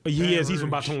 Oh, he's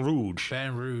from Baton Rouge.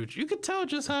 Baton Rouge. You could tell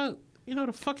just how...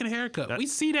 the fucking haircut. We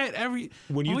see that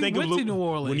when you think of New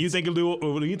Orleans. When you think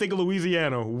of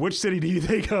Louisiana, which city do you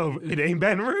think of? It ain't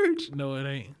Baton Rouge. No, it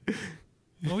ain't.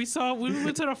 When we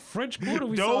went to the French Quarter,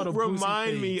 we saw the Don't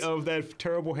remind me of that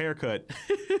terrible haircut.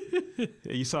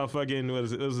 You saw fucking what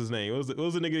was his name? What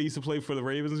was the nigga that used to play for the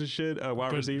Ravens and shit?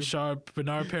 Wide receiver.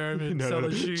 Bernard Perriman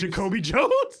selling shoes. Jacoby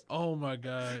Jones. Oh my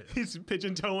god. He's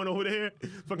pitching towing over there,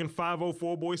 fucking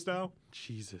 504 boy style.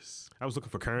 Jesus. I was looking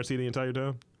for Currency the entire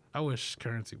time. I wish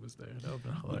Currency was there. That would have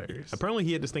been hilarious. Apparently,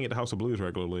 he had this thing at the House of Blues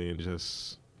regularly, and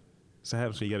just so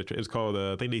happens you got it's called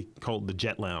I think they called the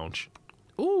Jet Lounge.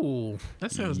 Ooh,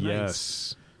 that sounds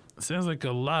nice. Sounds like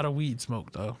a lot of weed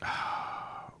smoke though.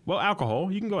 Well,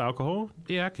 alcohol. You can go alcohol.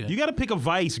 Yeah, I can. You got to pick a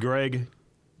vice, Greg.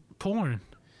 Porn.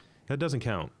 That doesn't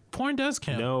count. Porn does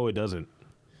count. No, it doesn't.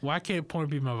 Why can't porn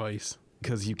be my vice?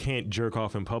 Because you can't jerk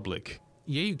off in public.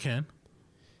 Yeah, you can.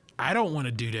 I don't want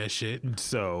to do that shit.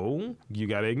 So you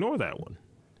got to ignore that one.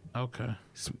 Okay.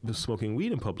 Smoking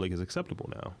weed in public is acceptable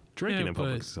now. Drinking in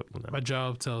public is acceptable now. My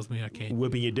job tells me I can't.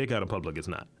 Whipping your dick out in public is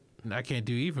not. I can't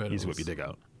do either. You just whip your dick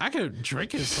out. I could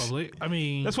drink in public. I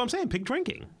mean, that's what I'm saying. Pick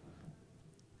drinking.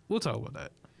 We'll talk about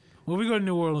that. When we go to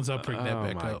New Orleans, I'll bring that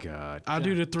back up. Oh my God. I'll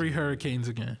do the 3 hurricanes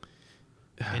again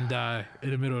and die in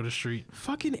the middle of the street.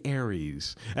 Fucking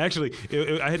Aries. Actually,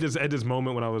 I had this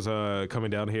moment when I was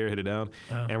coming down here, headed down,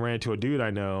 and ran into a dude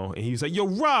I know, and he's like, "Yo,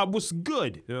 Rob, what's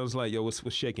good?" And I was like, "Yo, what's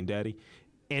shaking, Daddy?"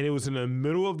 And it was in the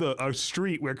middle of the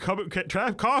street where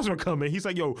cars were coming. He's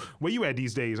like, "Yo, where you at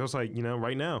these days?" I was like,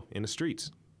 right now in the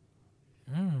streets.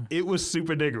 It was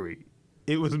super niggery.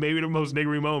 It was maybe the most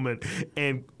niggery moment,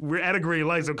 and we're at a green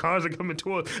light, so cars are coming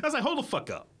towards. I was like, "Hold the fuck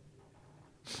up."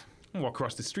 I'm walk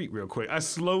across the street real quick. I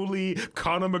slowly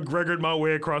Conor McGregor'd my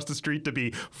way across the street to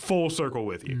be full circle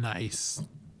with you. Nice.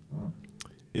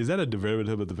 Is that a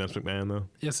derivative of the Vince McMahon though?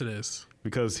 Yes, it is.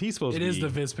 Because he's supposed to be. It is the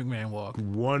Vince McMahon walk.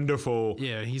 Wonderful.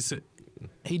 Yeah,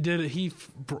 he did it. He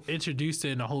introduced it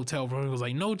in the hotel room. He was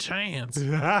like, "No chance."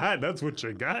 That's what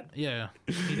you got. Yeah,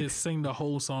 he just sing the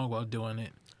whole song while doing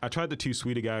it. I tried to Too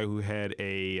Sweet a guy who had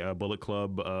a Bullet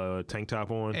Club tank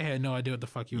top on. I had no idea what the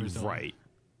fuck you were doing. Right.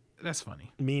 That's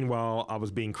funny. Meanwhile, I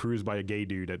was being cruised by a gay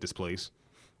dude at this place.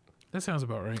 That sounds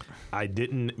about right. I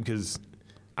didn't, because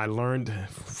I learned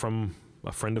from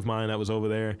a friend of mine that was over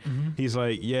there. Mm-hmm. He's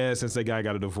like, yeah, since that guy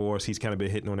got a divorce, he's kind of been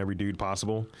hitting on every dude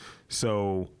possible.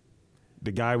 So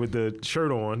the guy with the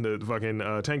shirt on, the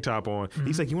fucking tank top on,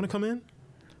 he's like, "You want to come in?"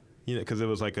 Because it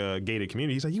was like a gated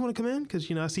community. He's like, "You want to come in?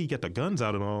 Because, I see you got the guns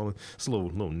out and all. It's a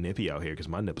little nippy out here because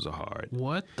my nipples are hard."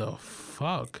 What the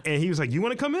fuck? And he was like, "You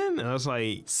want to come in?" And I was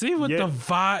like, see what the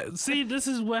vibe. See, this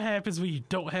is what happens when you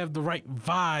don't have the right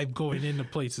vibe going into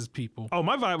places, people. Oh,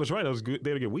 my vibe was right. I was good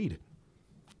there to get weed.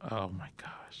 Oh my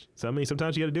gosh. So I mean,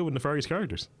 sometimes you got to deal with nefarious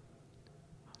characters.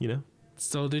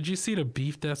 So did you see the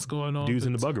beef that's going on? Dudes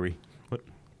in the buggery. What?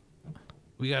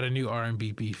 We got a new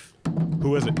R&B beef.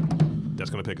 Who is it? That's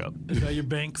gonna pick up. Is that your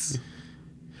Banks?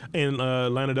 And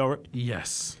Lana Del Rey?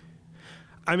 Yes.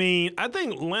 I mean, I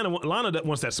think Lana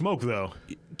wants that smoke though.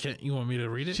 You want me to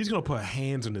read it? She's gonna put her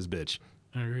hands on this bitch.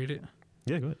 Can I read it?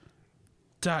 Yeah, go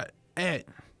ahead.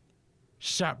 @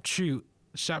 Shop Chewy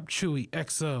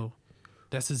XO.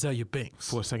 That's Azalea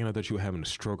Banks. For a second, I thought you were having a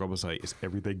stroke. I was like, "Is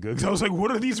everything good?" 'Cause I was like, "What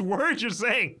are these words you're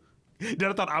saying?" Then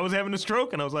I thought I was having a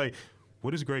stroke, and I was like,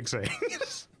 "What is Greg saying?"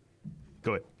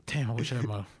 Go ahead. Damn, I wish I had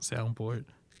my soundboard.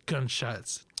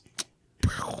 Gunshots.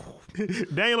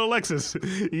 Daniel Alexis,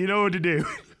 you know what to do.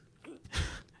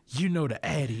 You know the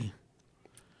Addy.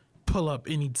 Pull up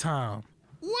anytime.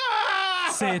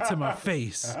 Say it to my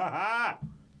face.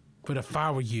 But if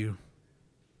I were you,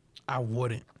 I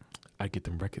wouldn't. I'd get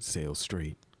them record sales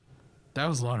straight. That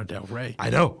was Lana Del Rey. I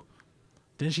know.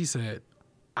 Then she said,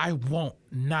 "I won't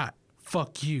not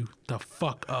fuck you the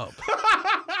fuck up."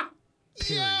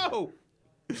 Yo!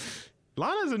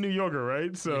 Lana's a New Yorker,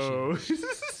 right? So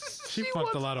she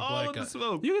fucked a lot of black guys.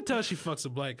 You can tell she fucks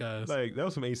some black guys. Like, that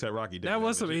was some ASAP Rocky dick. That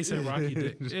was some ASAP Rocky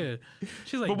dick. Yeah.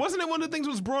 She's like, but wasn't it one of the things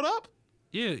that was brought up?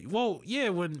 Yeah. Well, yeah,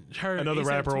 when her another A$AP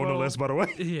rapper on the list, by the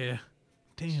way. Yeah.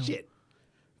 Damn. Shit.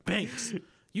 Banks,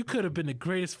 you could have been the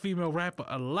greatest female rapper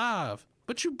alive,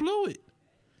 but you blew it.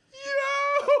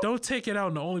 Yo! Don't take it out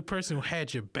on the only person who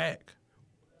had your back.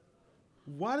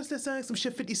 Why does that sound like some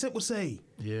shit 50 Cent would say?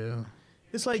 Yeah.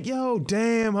 It's like, yo,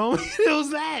 damn, homie. It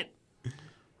was that.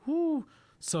 Whoo.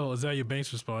 So Azalea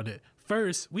Banks responded,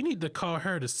 "First, we need to call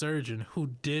her the surgeon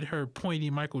who did her pointy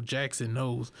Michael Jackson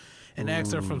nose and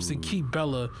ask her from Siki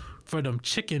Bella for them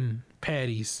chicken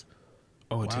patties."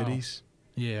 Oh, wow. Titties?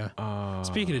 Yeah.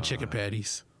 Speaking of chicken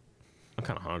patties. I'm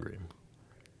kind of hungry.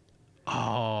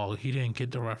 Oh, he didn't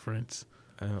get the reference.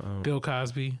 Bill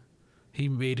Cosby. He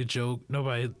made a joke.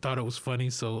 Nobody thought it was funny,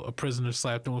 so a prisoner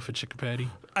slapped him with a chicken patty.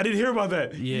 I didn't hear about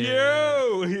that. Yeah.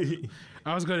 Yo!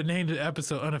 I was going to name the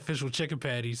episode Unofficial Chicken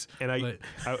Patties. And I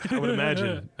would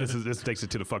imagine, this takes it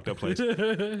to the fucked up place.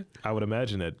 I would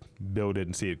imagine that Bill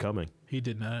didn't see it coming. He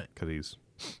did not. Because he's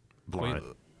blind.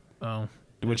 Oh.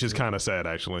 Which is kind of sad,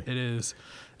 actually. It is.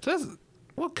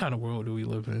 What kind of world do we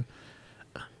live in?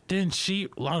 Then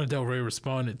Lana Del Rey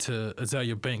responded to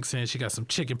Azalea Banks saying she got some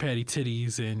chicken patty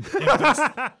titties and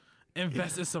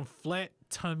invested some flat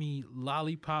tummy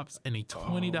lollipops and a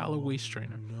 $20 waist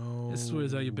trainer. No. This is what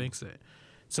Azalea Banks said.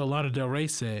 So Lana Del Rey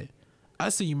said, I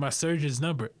send you my surgeon's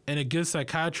number and a good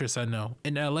psychiatrist I know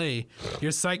in L.A.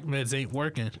 Your psych meds ain't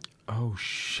working. Oh,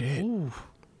 shit. Ooh.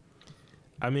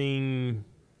 I mean,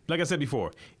 like I said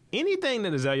before, anything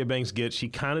that Azalea Banks gets, she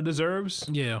kind of deserves.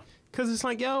 Yeah. Because it's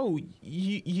like, yo,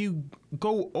 you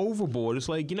go overboard. It's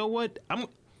like, you know what?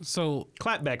 So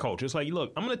clapback culture. It's like,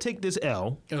 look, I'm going to take this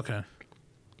L. Okay.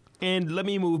 And let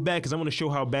me move back because I want to show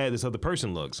how bad this other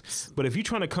person looks. But if you're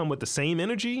trying to come with the same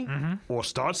energy or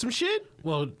start some shit.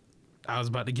 Well, I was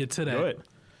about to get to that. Go ahead.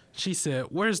 She said,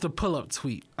 "Where's the pull-up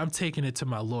tweet? I'm taking it to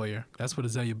my lawyer." That's what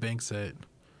Azalea Banks said.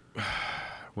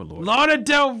 What lawyer? Lana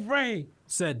Del Rey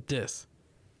said this.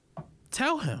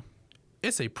 Tell him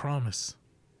it's a promise,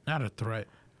 not a threat.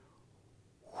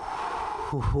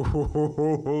 She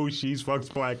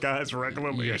fucks black guys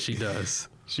regularly. Yeah, she does.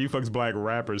 She fucks black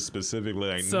rappers specifically,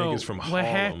 like niggas from Harlem. What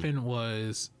happened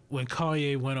was when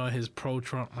Kanye went on his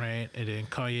pro-Trump rant and then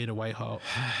Kanye the White Hawk,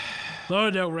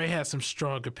 Lana Del Rey had some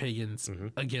strong opinions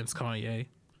against Kanye.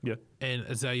 Yeah. And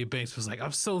Azalea Banks was like,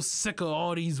 I'm so sick of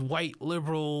all these white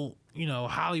liberal,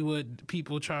 Hollywood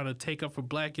people trying to take up for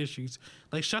black issues.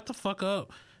 Like, shut the fuck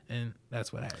up. And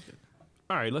that's what happened.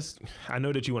 All right, I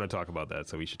know that you want to talk about that,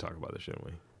 so we should talk about this, shouldn't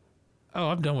we? Oh,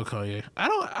 I'm done with Kanye.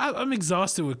 I'm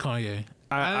exhausted with Kanye.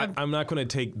 I'm not going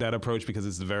to take that approach because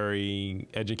it's a very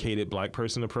educated black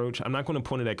person approach. I'm not going to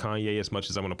point it at Kanye as much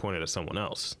as I'm going to point it at someone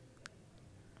else.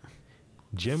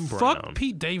 Jim Brown. Fuck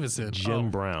Pete Davidson.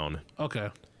 Jim Brown. Okay.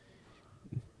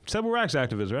 Civil rights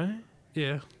activist, right?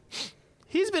 Yeah.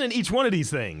 He's been in each one of these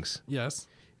things. Yes.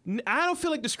 I don't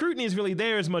feel like the scrutiny is really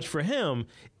there as much for him.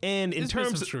 And in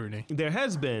terms of scrutiny, there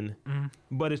has been,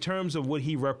 but in terms of what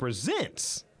he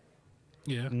represents,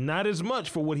 yeah, not as much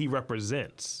for what he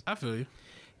represents. I feel you.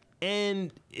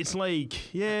 And it's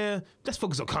like, yeah, let's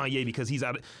focus on Kanye because he's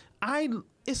out.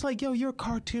 It's like, yo, you're a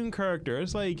cartoon character.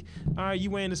 It's like, all right,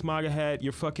 you wearing this MAGA hat.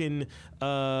 Your fucking,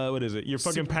 what is it? Your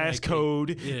fucking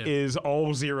passcode is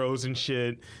all zeros and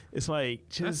shit. It's like,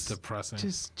 that's depressing.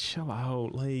 Just chill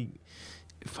out. Like,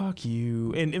 fuck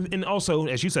you. And also,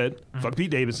 as you said, fuck Pete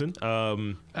Davidson.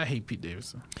 I hate Pete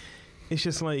Davidson. It's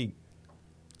just like,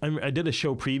 I did a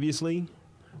show previously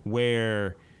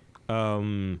where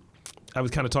I was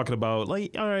kind of talking about,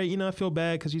 like, all right, I feel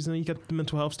bad because you got the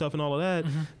mental health stuff and all of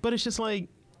that. But it's just like,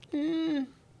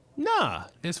 nah.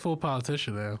 It's full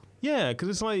politician now. Yeah, because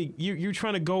it's like you're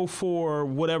trying to go for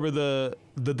whatever the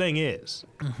thing is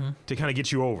to kind of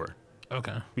get you over.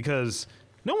 Okay. Because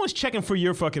no one's checking for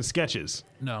your fucking sketches.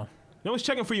 No. No one's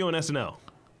checking for you on SNL.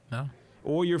 No.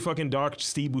 Or your fucking dark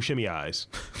Steve Buscemi eyes.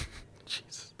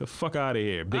 Jesus. The fuck out of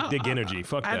here. Big dick energy.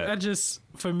 Fuck that.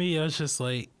 For me, I was just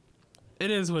like,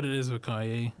 it is what it is with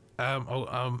Kanye.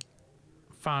 I'm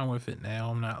fine with it now.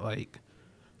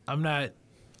 I'm not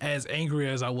as angry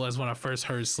as I was when I first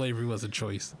heard slavery was a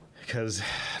choice. Because,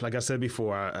 like I said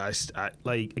before, I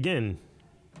like, again,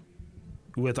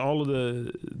 with all of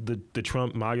the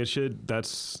Trump MAGA shit,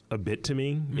 that's a bit to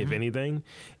me, if anything.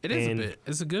 It is a bit.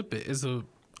 It's a good bit.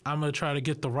 I'm going to try to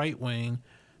get the right wing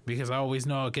because I always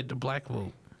know I'll get the black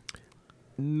vote.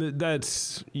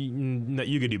 That's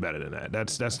you could do better than that.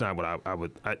 That's not what I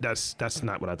would. That's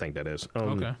not what I think that is.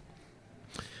 Okay.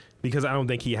 Because I don't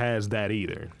think he has that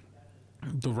either.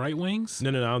 The right wings? No.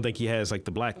 I don't think he has like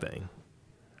the black thing.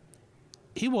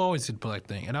 He will always do the black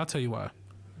thing, and I'll tell you why.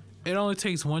 It only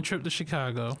takes one trip to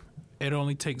Chicago. It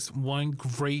only takes one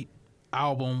great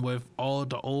album with all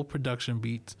the old production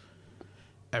beats.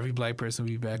 Every black person will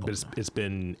be back. But it's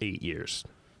been 8 years.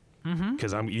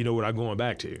 Because you know what I'm going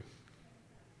back to.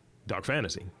 Dark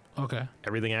Fantasy. Okay.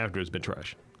 Everything after has been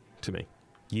trash to me.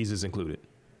 Yeezus included.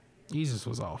 Yeezus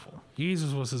was awful.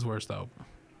 Yeezus was his worst album.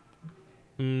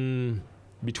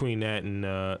 Between that and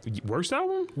worst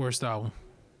album? Worst album.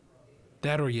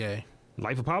 That or Ye.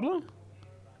 Life of Pablo?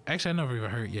 Actually, I never even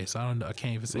heard Ye, so I don't know. I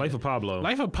can't even say Life of Pablo.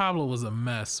 Life of Pablo was a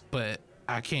mess, but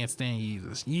I can't stand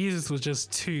Yeezus. Yeezus was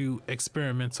just too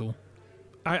experimental.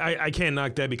 I can't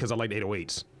knock that because I like the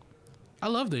 808s. I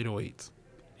love the 808s.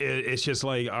 It's just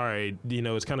like, all right,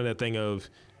 it's kind of that thing of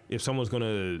if someone's going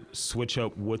to switch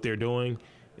up what they're doing,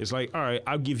 it's like, all right,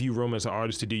 I'll give you room as an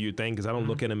artist to do your thing because I don't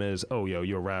look at him as, oh, yo,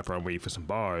 you're a rapper, I'm waiting for some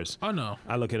bars. Oh, no.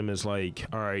 I look at him as like,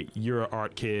 all right, you're an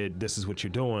art kid, this is what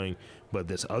you're doing, but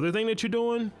this other thing that you're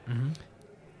doing,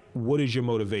 what is your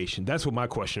motivation? That's what my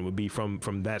question would be from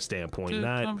that standpoint. Good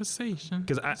not conversation.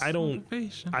 Because I don't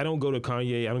go to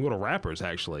Kanye, I don't go to rappers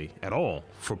actually at all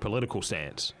for political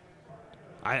stance.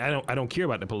 I don't care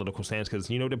about the political stance because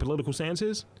you know what the political stance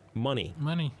is? Money.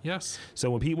 Money, yes. So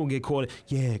when people get caught,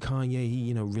 yeah, Kanye,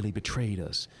 he really betrayed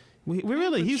us. We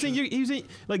really, he was in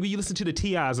like when you listen to the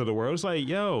T.I.s of the world, it's like,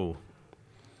 yo,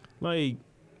 like,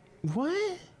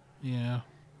 what? Yeah.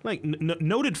 like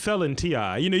noted felon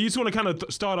T.I. You know, you just want to kind of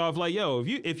start off like, yo,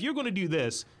 if you're going to do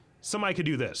this, somebody could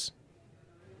do this.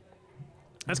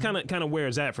 That's kind of where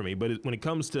it's at for me. But when it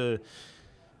comes to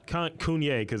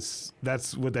Kanye, because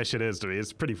that's what that shit is to me,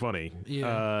 it's pretty funny.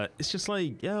 Yeah. It's just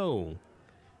like, yo,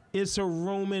 it's a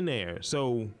Roman there.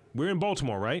 So we're in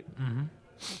Baltimore, right? Mm-hmm.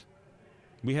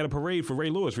 We had a parade for Ray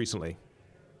Lewis recently.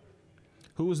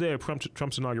 Who was there at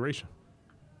Trump's inauguration?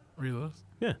 Ray Lewis?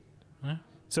 Yeah. Yeah.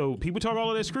 So people talk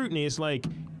all of that scrutiny. It's like,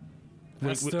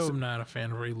 I still am not a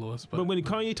fan of Ray Lewis. But when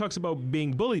Kanye talks about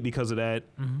being bullied because of that,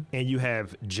 and you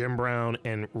have Jim Brown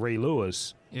and Ray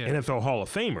Lewis, NFL Hall of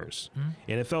Famers,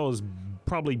 NFL is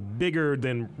probably bigger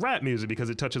than rap music because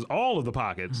it touches all of the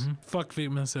pockets. Fuck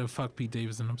Vickman said fuck Pete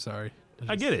Davidson. I'm sorry.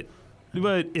 I get it.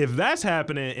 But if that's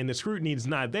happening and the scrutiny is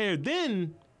not there,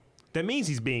 then that means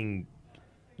he's being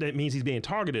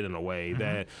targeted in a way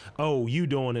that, oh, you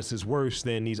doing this is worse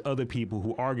than these other people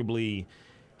who arguably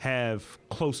have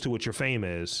close to what your fame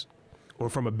is or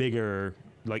from a bigger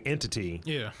like entity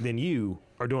than you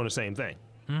are doing the same thing.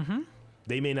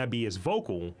 They may not be as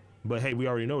vocal, but hey, we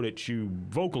already know that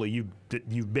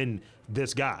you've been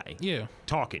this guy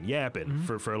talking, yapping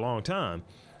for a long time.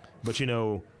 But you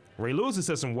know, Ray Lewis has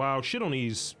said some wild shit on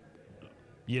these,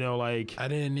 you know, like I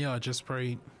didn't know, I just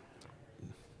prayed.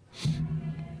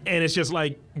 And it's just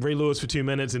like Ray Lewis for 2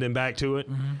 minutes and then back to it.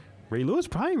 Ray Lewis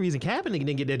probably the reason Kaepernick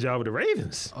didn't get that job with the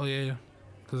Ravens. Oh, yeah.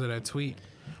 Because of that tweet.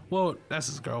 Well, that's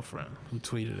his girlfriend who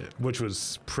tweeted it. Which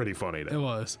was pretty funny, though. It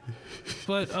was.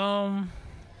 But,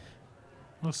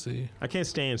 let's see. I can't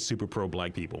stand super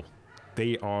pro-black people.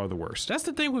 They are the worst. That's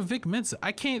the thing with Vic Mensa.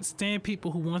 I can't stand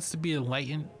people who wants to be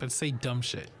enlightened but say dumb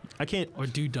shit. I can't. Or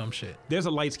do dumb shit. There's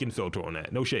a light skin filter on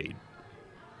that. No shade.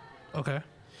 Okay.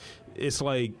 It's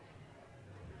like...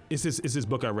 It's this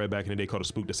book I read back in the day called A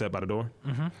Spook That Sat by the Door.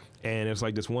 And it's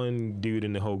like this one dude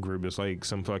in the whole group. It's like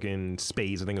some fucking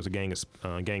Spades. I think it was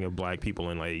a gang of black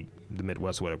people in like the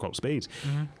Midwest, whatever, called Spades.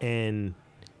 And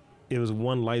it was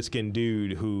one light-skinned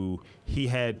dude who he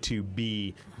had to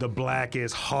be the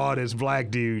blackest, hardest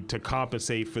black dude to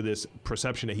compensate for this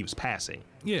perception that he was passing.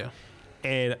 Yeah.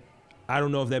 And I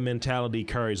don't know if that mentality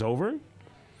carries over,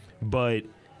 but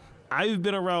I've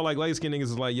been around like light-skinned niggas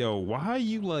is like, yo, why are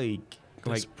you like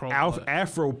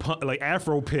Afro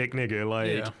pick nigga,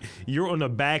 like you're on the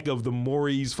back of the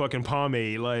Maury's fucking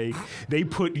pomade, like they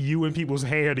put you in people's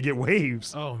hair to get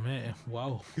waves. Oh man,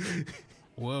 wow,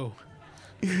 whoa.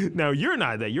 Now you're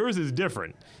not that. Yours is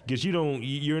different because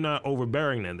you're not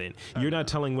overbearing. Then you're not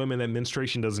telling women that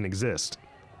menstruation doesn't exist.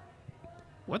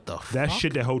 What the fuck? That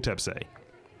shit that Hotep say.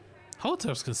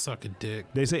 Hoteps can suck a dick.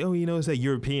 They say, oh, you know, it's that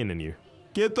European in you.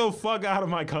 Get the fuck out of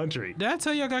my country. Did I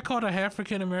tell you I got called a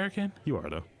African American? You are,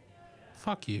 though.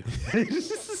 Fuck you. I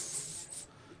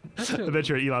bet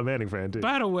you're an Eli Manning fan, too.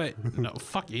 By the way, no,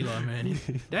 fuck Eli Manning.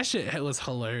 That shit was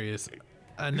hilarious.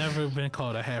 I've never been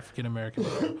called a African American.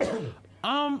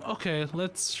 Okay,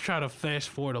 let's try to fast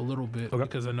forward a little bit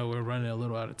because I know we're running a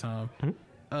little out of time.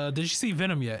 Did you see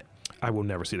Venom yet? I will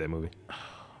never see that movie.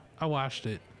 I watched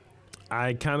it.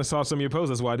 I kind of saw some of your posts.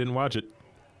 That's why I didn't watch it.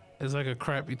 It's like a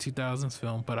crappy 2000s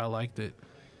film, but I liked it.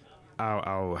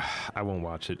 I won't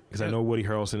watch it because I know Woody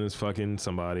Harrelson is fucking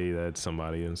somebody that's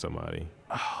somebody and somebody.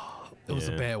 Oh, it was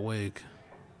a bad wig.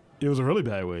 It was a really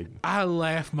bad wig. I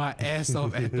laughed my ass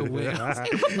off at the wig. I was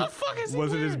like, what the fuck is it?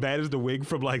 Was it as bad as the wig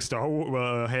from like Star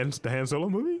Wars, the Han Solo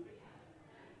movie?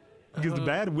 Because the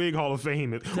bad wig Hall of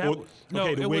Fame.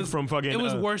 The wig from fucking. It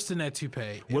was worse than that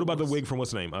toupee. What about the wig from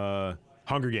what's the name?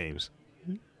 Hunger Games.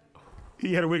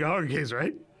 He had a wig on Hunger Games,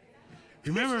 right?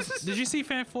 Remember? Did you see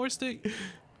Fan Four Stick?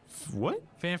 What?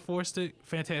 Fan Four Stick,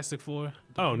 Fantastic Four.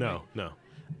 Oh no.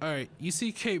 All right, you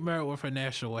see Kate Merritt with her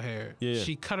natural hair. Yeah.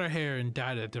 She cut her hair and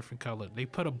dyed it a different color. They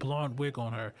put a blonde wig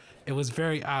on her. It was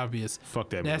very obvious. Fuck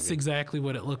that. That's movie. Exactly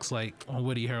what it looks like on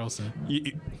Woody Harrelson.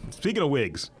 Speaking of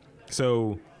wigs,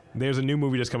 so there's a new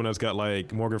movie that's coming out. It's got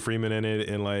like Morgan Freeman in it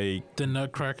and like The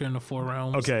Nutcracker in the Four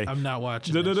Realms. Okay, I'm not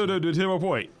watching. No. Here's my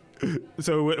point.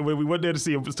 So when we went there to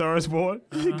see A Star Is Born,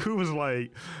 Koo was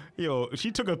like, yo, she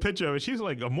took a picture of it. She's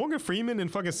like, Morgan Freeman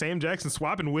and fucking Sam Jackson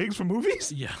swapping wigs for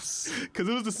movies? Yes. Because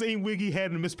it was the same wig he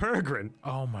had in Miss Peregrine.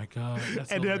 Oh my God.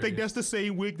 That's and then I think that's the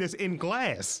same wig that's in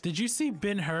Glass. Did you see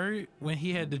Ben-Hur when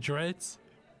he had the dreads?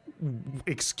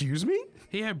 Excuse me?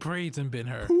 He had braids in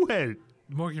Ben-Hur. Who had?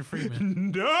 Morgan Freeman.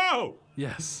 No!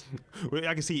 Yes. Well,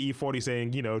 I can see E40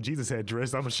 saying, you know, Jesus had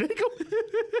dreads, I'm going to shake him.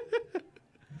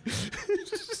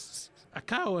 I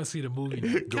kind of want to see the movie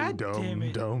now. God damn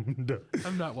it. Dumb.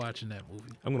 I'm not watching that movie.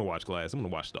 I'm going to watch Glass. I'm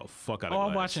going to watch the fuck out of Glass.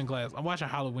 I'm watching Glass. I'm watching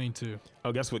Halloween too.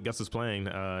 Oh, guess what? Guess what's playing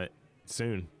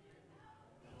soon?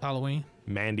 Halloween?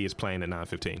 Mandy is playing at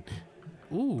 9:15.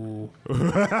 Ooh.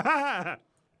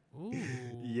 Ooh.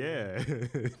 Yeah.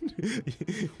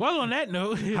 Well, on that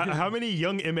note, How many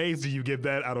young MAs do you give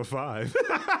that out of 5?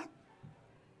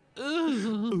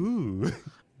 Ooh.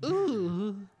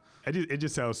 ooh, It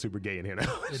just sounds super gay in here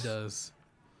now. it does.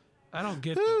 I don't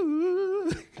get that.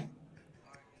 Ooh.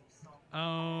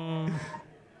 Well,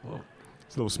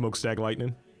 It's a little smokestack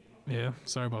lightning. yeah.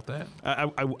 Sorry about that.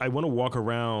 I want to walk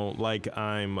around like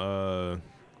I'm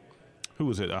who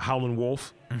was it? A howling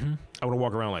wolf. Mm-hmm. I want to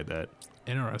walk around like that.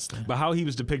 Interesting. But how he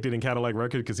was depicted in Cadillac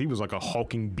Records, because he was like a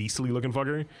hulking, beastly looking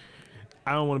fucker.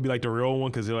 I don't want to be like the real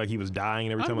one because like he was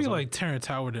dying every time. I'd be like Terrence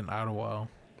Howard in Idlewild.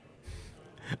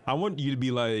 I want you to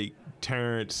be like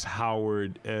Terrence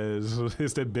Howard as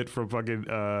it's that bit from fucking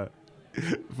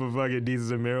from fucking Jesus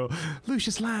and Meryl.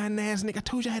 Lucius lying ass nigga. I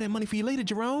told you I had that money for you later,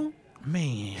 Jerome.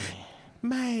 Man.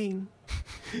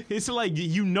 It's like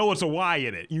you know it's a Y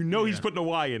in it. You know he's putting a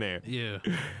Y in there. Yeah.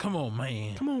 Come on,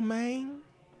 man. Come on, man.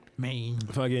 Man.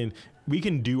 Fucking, we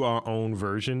can do our own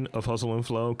version of Hustle and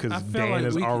Flow because Dan like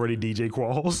is already DJ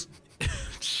Qualls.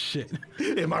 Shit.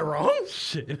 Am I wrong?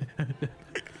 Shit.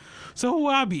 So who will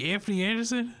I be? Anthony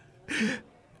Anderson?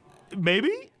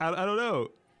 Maybe. I don't know.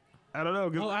 I don't know.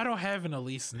 Well, I don't have an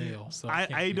Elise Neal, so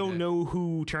I don't know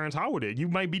who Terrence Howard is. You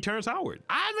might be Terrence Howard.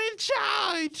 I'm in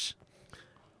charge.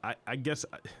 I guess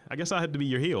I had to be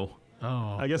your heel.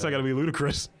 Oh. I guess I got to be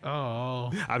Ludacris.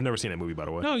 Oh. I've never seen that movie, by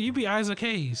the way. No, you be Isaac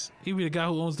Hayes. You be the guy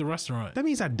who owns the restaurant. That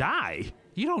means I die.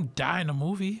 You don't die in a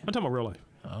movie. I'm talking about real life.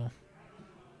 Oh.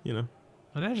 You know.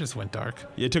 Well, that just went dark.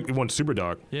 Yeah, it went super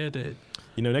dark. Yeah, it did.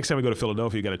 You know, next time we go to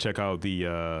Philadelphia, you got to check out the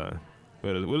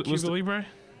what's Cuba Libre?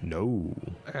 No.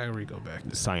 I gotta re-go back.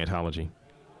 Scientology.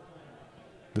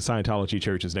 The Scientology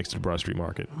church is next to the Broad Street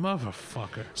Market.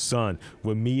 Motherfucker. Son,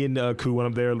 when me and Koo went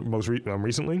up there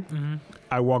recently,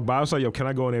 I walked by. I was like, yo, can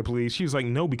I go in there, please? She was like,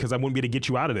 no, because I wouldn't be able to get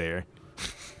you out of there.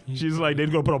 She's like, they're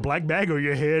going to put a black bag on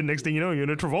your head. Next thing you know, you're in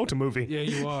a Travolta movie. Yeah,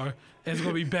 you are. And it's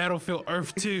going to be Battlefield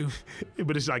Earth 2.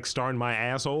 But it's like starring my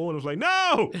asshole. And I was like,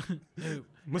 no!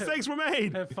 Mistakes were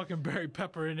made. Had fucking Barry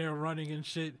Pepper in there running and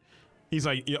shit. He's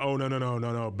like, oh,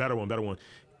 no. Better one.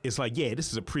 It's like, yeah,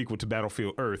 this is a prequel to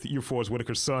Battlefield Earth. You're Forrest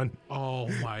Whitaker's son. Oh,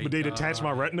 my God. But they detached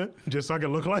my retina just so I could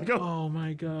look like him. Oh,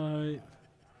 my God.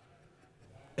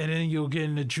 And then you'll get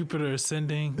into Jupiter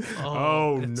Ascending.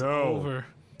 Oh, it's no. over.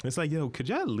 It's like, yo, could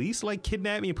you at least like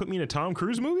kidnap me and put me in the Tom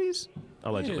Cruise movies?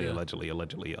 Allegedly.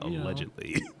 Yeah.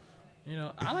 You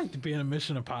know, I like to be in a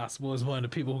Mission Impossible as one of the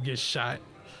people who get shot.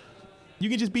 You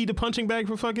can just be the punching bag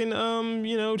for fucking,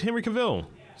 Henry Cavill.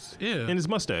 Yeah. And his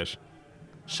mustache.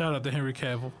 Shout out to Henry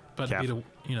Cavill. About to be the,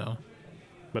 About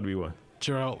to be what?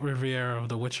 Geralt Riviera of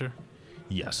The Witcher.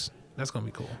 Yes. That's going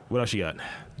to be cool. What else you got?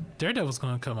 Daredevil's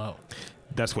going to come out.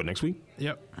 That's what, next week?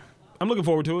 Yep. I'm looking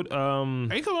forward to it. Are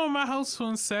you coming to my house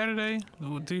on Saturday?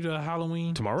 We'll do the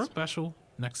Halloween tomorrow special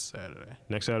next Saturday.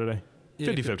 Next Saturday?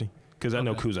 50-50. Because I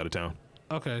know Koo's out of town.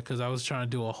 Okay, because I was trying to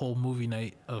do a whole movie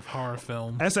night of horror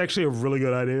films. That's actually a really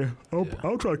good idea.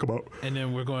 I'll try to come out. And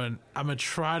then I'm going to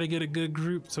try to get a good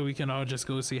group so we can all just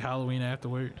go see Halloween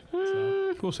afterward.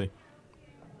 So. We'll see.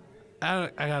 I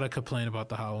got to complain about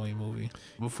the Halloween movie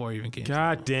before I even came.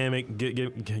 God damn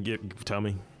it. Tell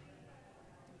me.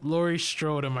 Laurie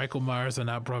Strode and Michael Myers are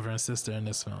not brother and sister in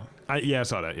this film. I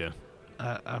saw that, yeah.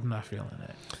 I'm not feeling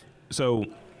that. So,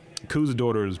 Koo's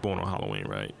daughter is born on Halloween,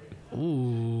 right?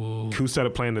 Ooh. Koo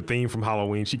started playing the theme from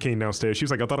Halloween. She came downstairs. She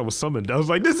was like, I thought it was summoned. I was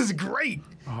like, this is great.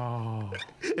 Oh.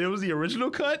 And it was the original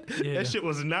cut. Yeah. That shit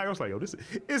was not. I was like,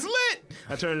 it's lit.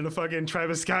 I turned into fucking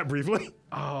Travis Scott briefly.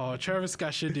 Oh, Travis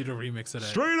Scott should do the remix of that.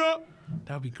 Straight up.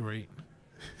 That'd be great.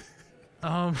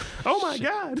 Oh my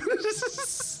God.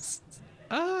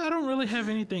 I don't really have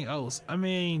anything else. I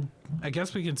mean, I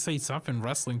guess we can say something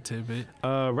wrestling tidbit.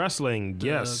 Wrestling,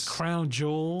 yes. Crown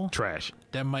Jewel. Trash.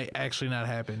 That might actually not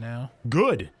happen now.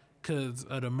 Good. Because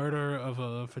of the murder of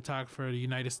a photographer in the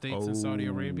United States and Saudi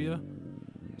Arabia.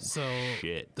 So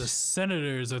the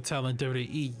senators are telling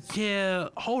WWE, yeah,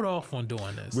 hold off on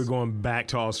doing this. We're going back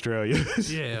to Australia.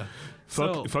 Yeah.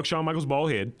 Fuck Shawn Michaels'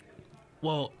 bald head.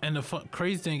 Well, and the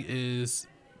crazy thing is,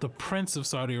 the Prince of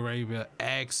Saudi Arabia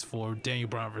asked for Daniel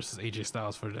Bryan versus AJ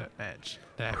Styles for that match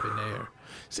that happened there.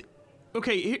 See,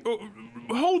 okay,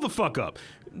 hold the fuck up.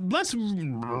 Let's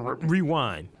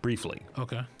rewind briefly.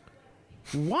 Okay.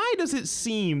 Why does it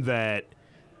seem that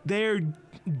they're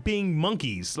being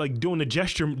monkeys, like doing the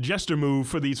gesture move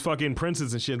for these fucking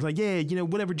princes and shit? It's like, yeah,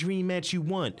 whatever dream match you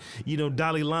want.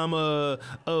 Dalai Lama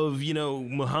of,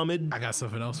 Muhammad. I got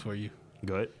something else for you.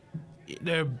 Good.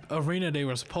 Their arena they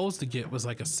were supposed to get was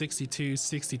like a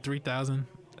 63,000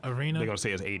 arena. They're going to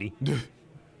say it's 80.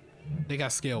 They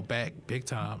got scaled back big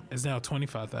time. It's now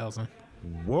 25,000.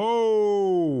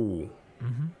 Whoa.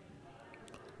 Mm-hmm.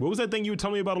 What was that thing you were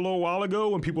telling me about a little while ago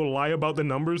when people lie about the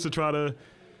numbers to try to...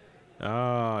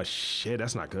 Oh, shit,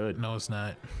 that's not good. No, it's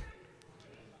not.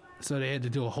 So they had to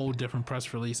do a whole different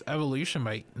press release. Evolution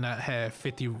might not have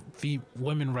 50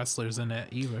 women wrestlers in that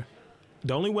either.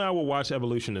 The only way I will watch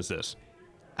Evolution is this.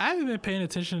 I haven't been paying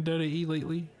attention to WWE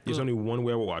lately. There's only one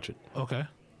way I will watch it. Okay.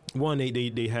 One,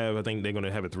 they have, I think they're going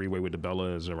to have a 3-way with the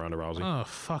Bellas and Ronda Rousey. Oh,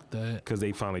 fuck that. Because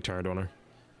they finally turned on her.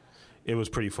 It was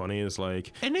pretty funny. It's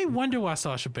like... And they wonder why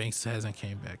Sasha Banks hasn't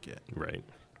came back yet. Right.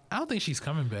 I don't think she's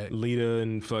coming back. Lita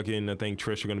and fucking, I think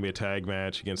Trish are going to be a tag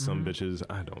match against some bitches.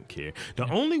 I don't care. The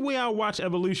only way I watch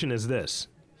Evolution is this.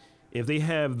 If they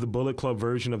have the Bullet Club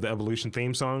version of the Evolution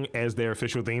theme song as their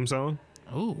official theme song.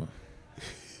 Ooh.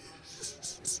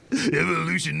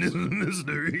 Evolution is a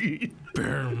mystery.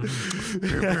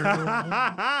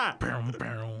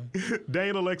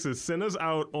 Dane Alexis, send us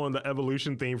out on the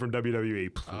Evolution theme from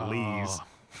WWE, please.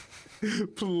 Oh.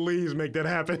 Please make that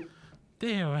happen.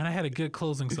 Damn, and I had a good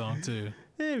closing song too.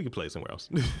 Yeah, we can play somewhere else.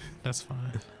 That's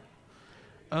fine.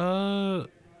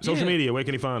 Social media, where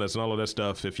can you find us and all of that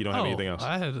stuff if you don't have anything else?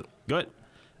 Go ahead.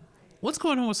 What's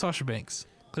going on with Sasha Banks?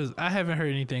 Because I haven't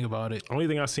heard anything about it. Only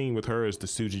thing I've seen with her is the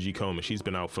Suji Koma. She's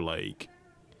been out for like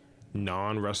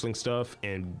non-wrestling stuff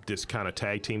and this kind of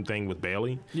tag team thing with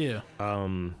Bayley. Yeah.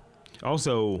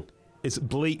 Also, it's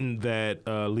blatant that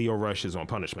Leo Rush is on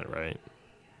punishment, right?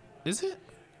 Is it?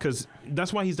 Because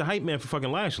that's why he's the hype man for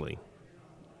fucking Lashley.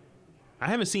 I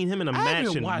haven't seen him in a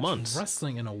match in months.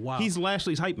 Wrestling in a while. He's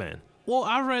Lashley's hype man. Well,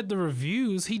 I read the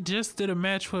reviews. He just did a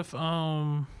match with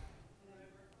Tozawa.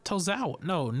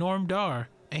 No, Norm Dar.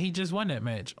 And he just won that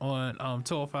match on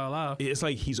 205 Live. It's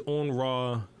like he's on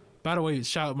Raw. By the way,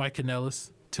 shout out Mike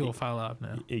Kanellis, 205 Live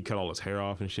now. He cut all his hair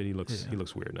off and shit. He looks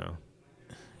weird now.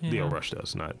 Yeah. Leo Rush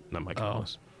does, not Mike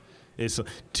Kanellis. It's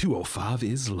 205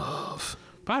 is love.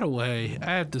 By the way,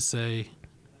 I have to say,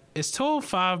 is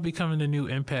 205 becoming the new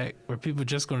Impact where people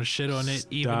just going to shit on it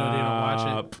even though they don't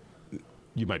watch it?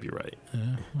 You might be right.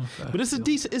 Yeah, but it's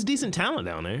decent talent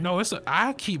down there. No,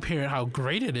 I keep hearing how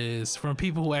great it is from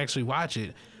people who actually watch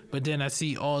it. But then I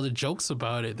see all the jokes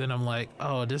about it. Then I'm like,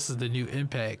 oh, this is the new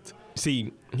Impact.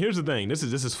 See, here's the thing. This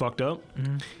is fucked up.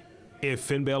 Mm-hmm. If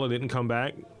Finn Balor didn't come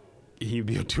back, he'd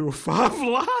be on 205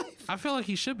 Live. I feel like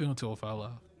he should be on 205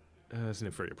 Live. It's an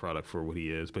inferior product for what he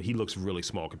is, but he looks really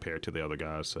small compared to the other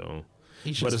guys. So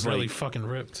he's just really fucking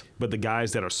ripped. But the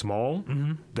guys that are small,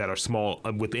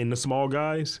 within the small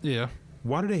guys, yeah.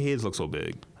 Why do their heads look so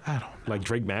big? I don't know. Like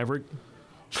Drake Maverick,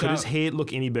 could his head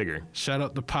look any bigger? Shout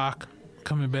out to Pac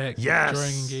coming back. Yes.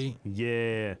 Dragon Gate.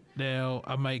 Yeah. Now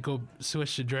I might go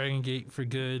switch to Dragon Gate for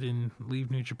good and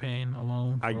leave New Japan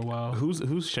alone for a while.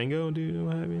 Who's Shango? Do you know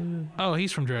what I mean? Oh,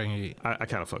 he's from Dragon Gate. I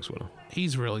kind of fucks with him.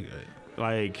 He's really good.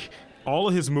 Like all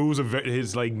of his moves,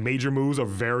 his like major moves are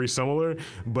very similar,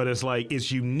 but it's like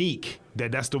it's unique.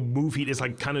 That's the move. It's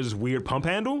like kind of this weird pump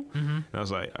handle. Mm-hmm. And I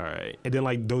was like, all right. And then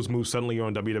like those moves suddenly are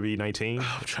on WWE 19.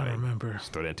 Oh, I'm trying to remember.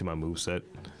 Just throw that into my move set.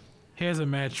 He has a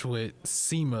match with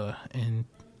SEMA, and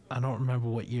I don't remember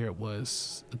what year it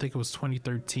was. I think it was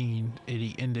 2013, and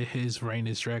he ended his reign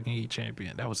as Dragon Gate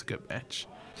champion. That was a good match.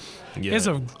 Yeah. It's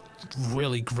a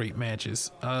really great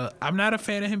matches. I'm not a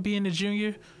fan of him being a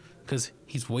junior because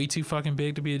he's way too fucking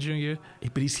big to be a junior.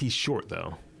 But he's short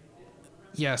though.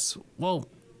 Yes. Well,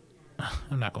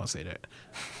 I'm not gonna say that.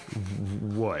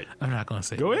 What? I'm not gonna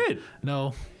say. Go that. ahead.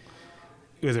 No.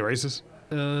 Is it racist?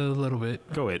 A little bit.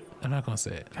 Go ahead. I'm not gonna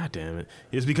say it. God damn it!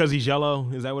 It's because he's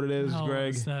yellow. Is that what it is, no,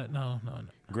 Greg? It's not. No.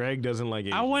 Greg doesn't like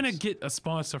Asians. I want to get a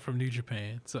sponsor from New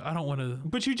Japan, so I don't want to.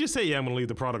 But you just say, yeah, I'm gonna leave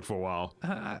the product for a while.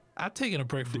 I've taken a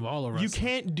break from all the wrestling. You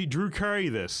can't Drew Curry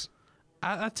this.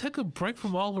 I took a break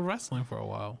from all the wrestling for a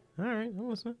while. All right,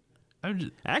 well, listen.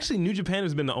 Actually, New Japan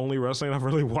has been the only wrestling I've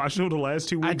really watched over the last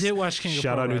 2 weeks. I did watch King of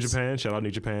Pro Wrestling. Shout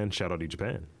out New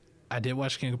Japan. I did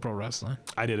watch King of Pro Wrestling.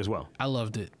 I did as well. I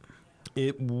loved it.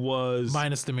 It was...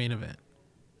 Minus the main event.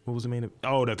 What was the main event?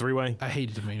 Oh, the three-way? I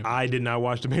hated the main event. I did not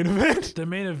watch the main event. The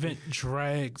main event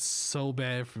dragged so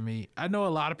bad for me. I know a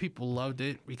lot of people loved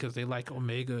it because they like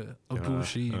Omega,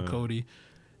 Ibushi, and Cody.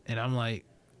 And I'm like,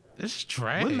 this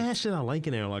dragged. What match did I like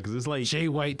in there? Like, cause it's like... Jay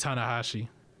White, Tanahashi.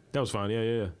 That was fine,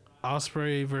 yeah.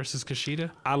 Ospreay versus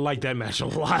Kushida. I like that match a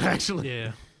lot, actually.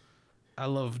 Yeah. I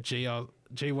love Jay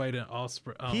White and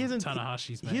Ospreay.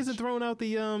 Tanahashi's match. He hasn't thrown out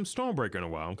the Stormbreaker in a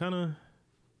while. I'm kind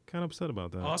of upset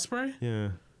about that. Ospreay? Yeah.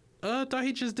 I thought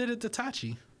he just did it to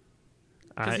Tachi.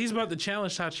 Because he's about to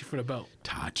challenge Tachi for the belt.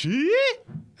 Tachi?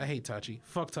 I hate Tachi.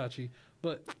 Fuck Tachi.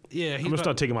 But yeah, I'm gonna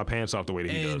start taking my pants off the way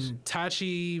that he does. And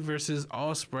Tachi versus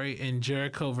Ospreay and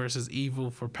Jericho versus Evil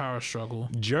for Power Struggle.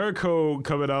 Jericho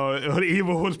coming out on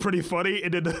Evil was pretty funny,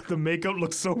 and then the makeup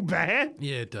looks so bad.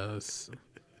 Yeah, it does.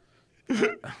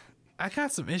 I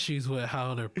got some issues with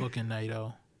how they're booking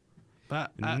Naito.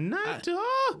 But I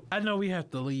know we have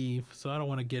to leave, so I don't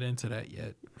want to get into that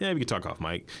yet. Yeah, we can talk off,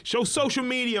 Mike. Show social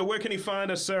media. Where can he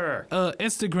find us, sir?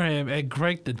 Instagram at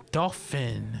Greg the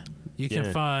Dolphin. You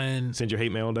can find... Send your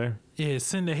hate mail there. Yeah,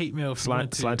 send the hate mail. Slide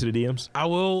to the DMs. I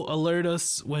will alert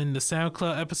us when the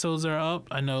SoundCloud episodes are up.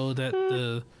 I know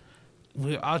that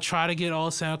I'll try to get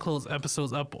all SoundCloud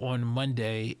episodes up on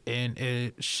Monday, and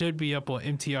it should be up on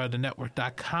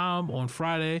mtrthenetwork.com on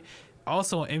Friday.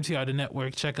 Also on MTR The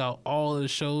Network, check out all of the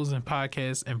shows and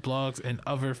podcasts and blogs and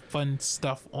other fun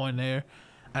stuff on there.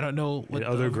 I don't know what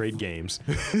other great games.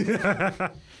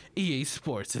 EA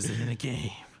Sports isn't in the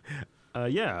game.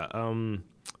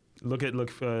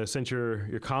 Send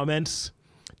your comments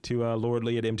to Lord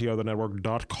Lee at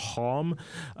mtrthenetwork.com.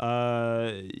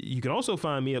 You can also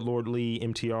find me at Lord Lee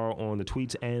MTR on the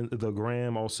tweets and the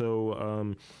gram.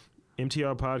 Also,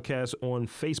 MTR Podcast on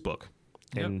Facebook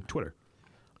and Twitter.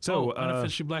 So,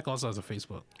 Unofficially Black also has a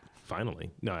Facebook.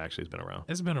 Finally. No, actually, it's been around.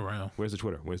 It's been around. Where's the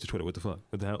Twitter? What the fuck?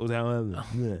 What the hell?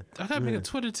 I gotta make a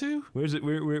Twitter too. Where's it?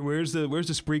 Where's the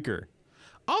Spreaker?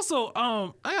 Also,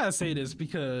 I gotta say this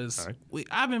because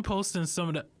I've been posting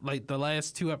some of the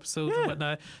last 2 episodes and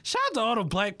whatnot. Shout out to all the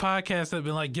black podcasts that have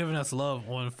been giving us love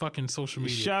on fucking social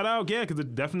media. Shout out, because it's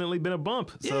definitely been a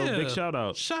bump. So big shout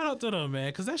out. Shout out to them, man,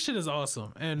 because that shit is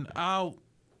awesome. And I'll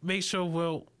make sure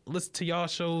we'll listen to y'all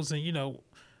shows and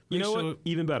what?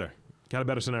 Even better. Got a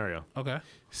better scenario. Okay.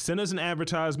 Send us an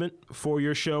advertisement for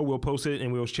your show. We'll post it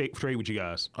and we'll trade with you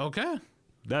guys. Okay.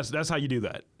 That's how you do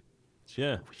that.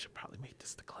 Yeah. We should probably make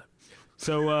this the clip.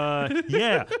 So,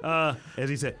 as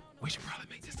he said, we should probably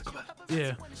make this the clip.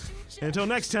 Yeah. Until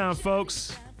next time,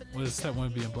 folks. What does that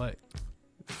one being black?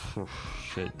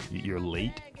 Shit. You're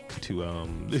late to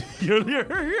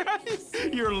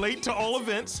you're late to all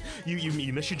events.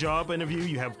 You miss your job interview.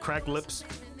 You have cracked lips.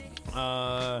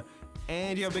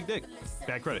 And you have a big dick.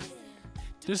 Bad credit.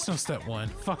 There's no step 1.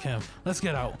 Fuck him. Let's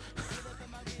get out.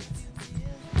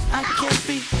 I can't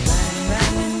be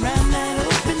running round that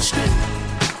open strip.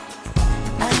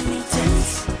 I need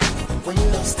tents.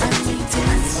 Windows tint. I need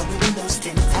tents. Windows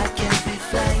tint. I can't be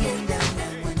flying down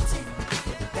that one tent.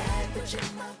 Bad bitch in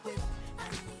my whip. I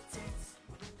need tents.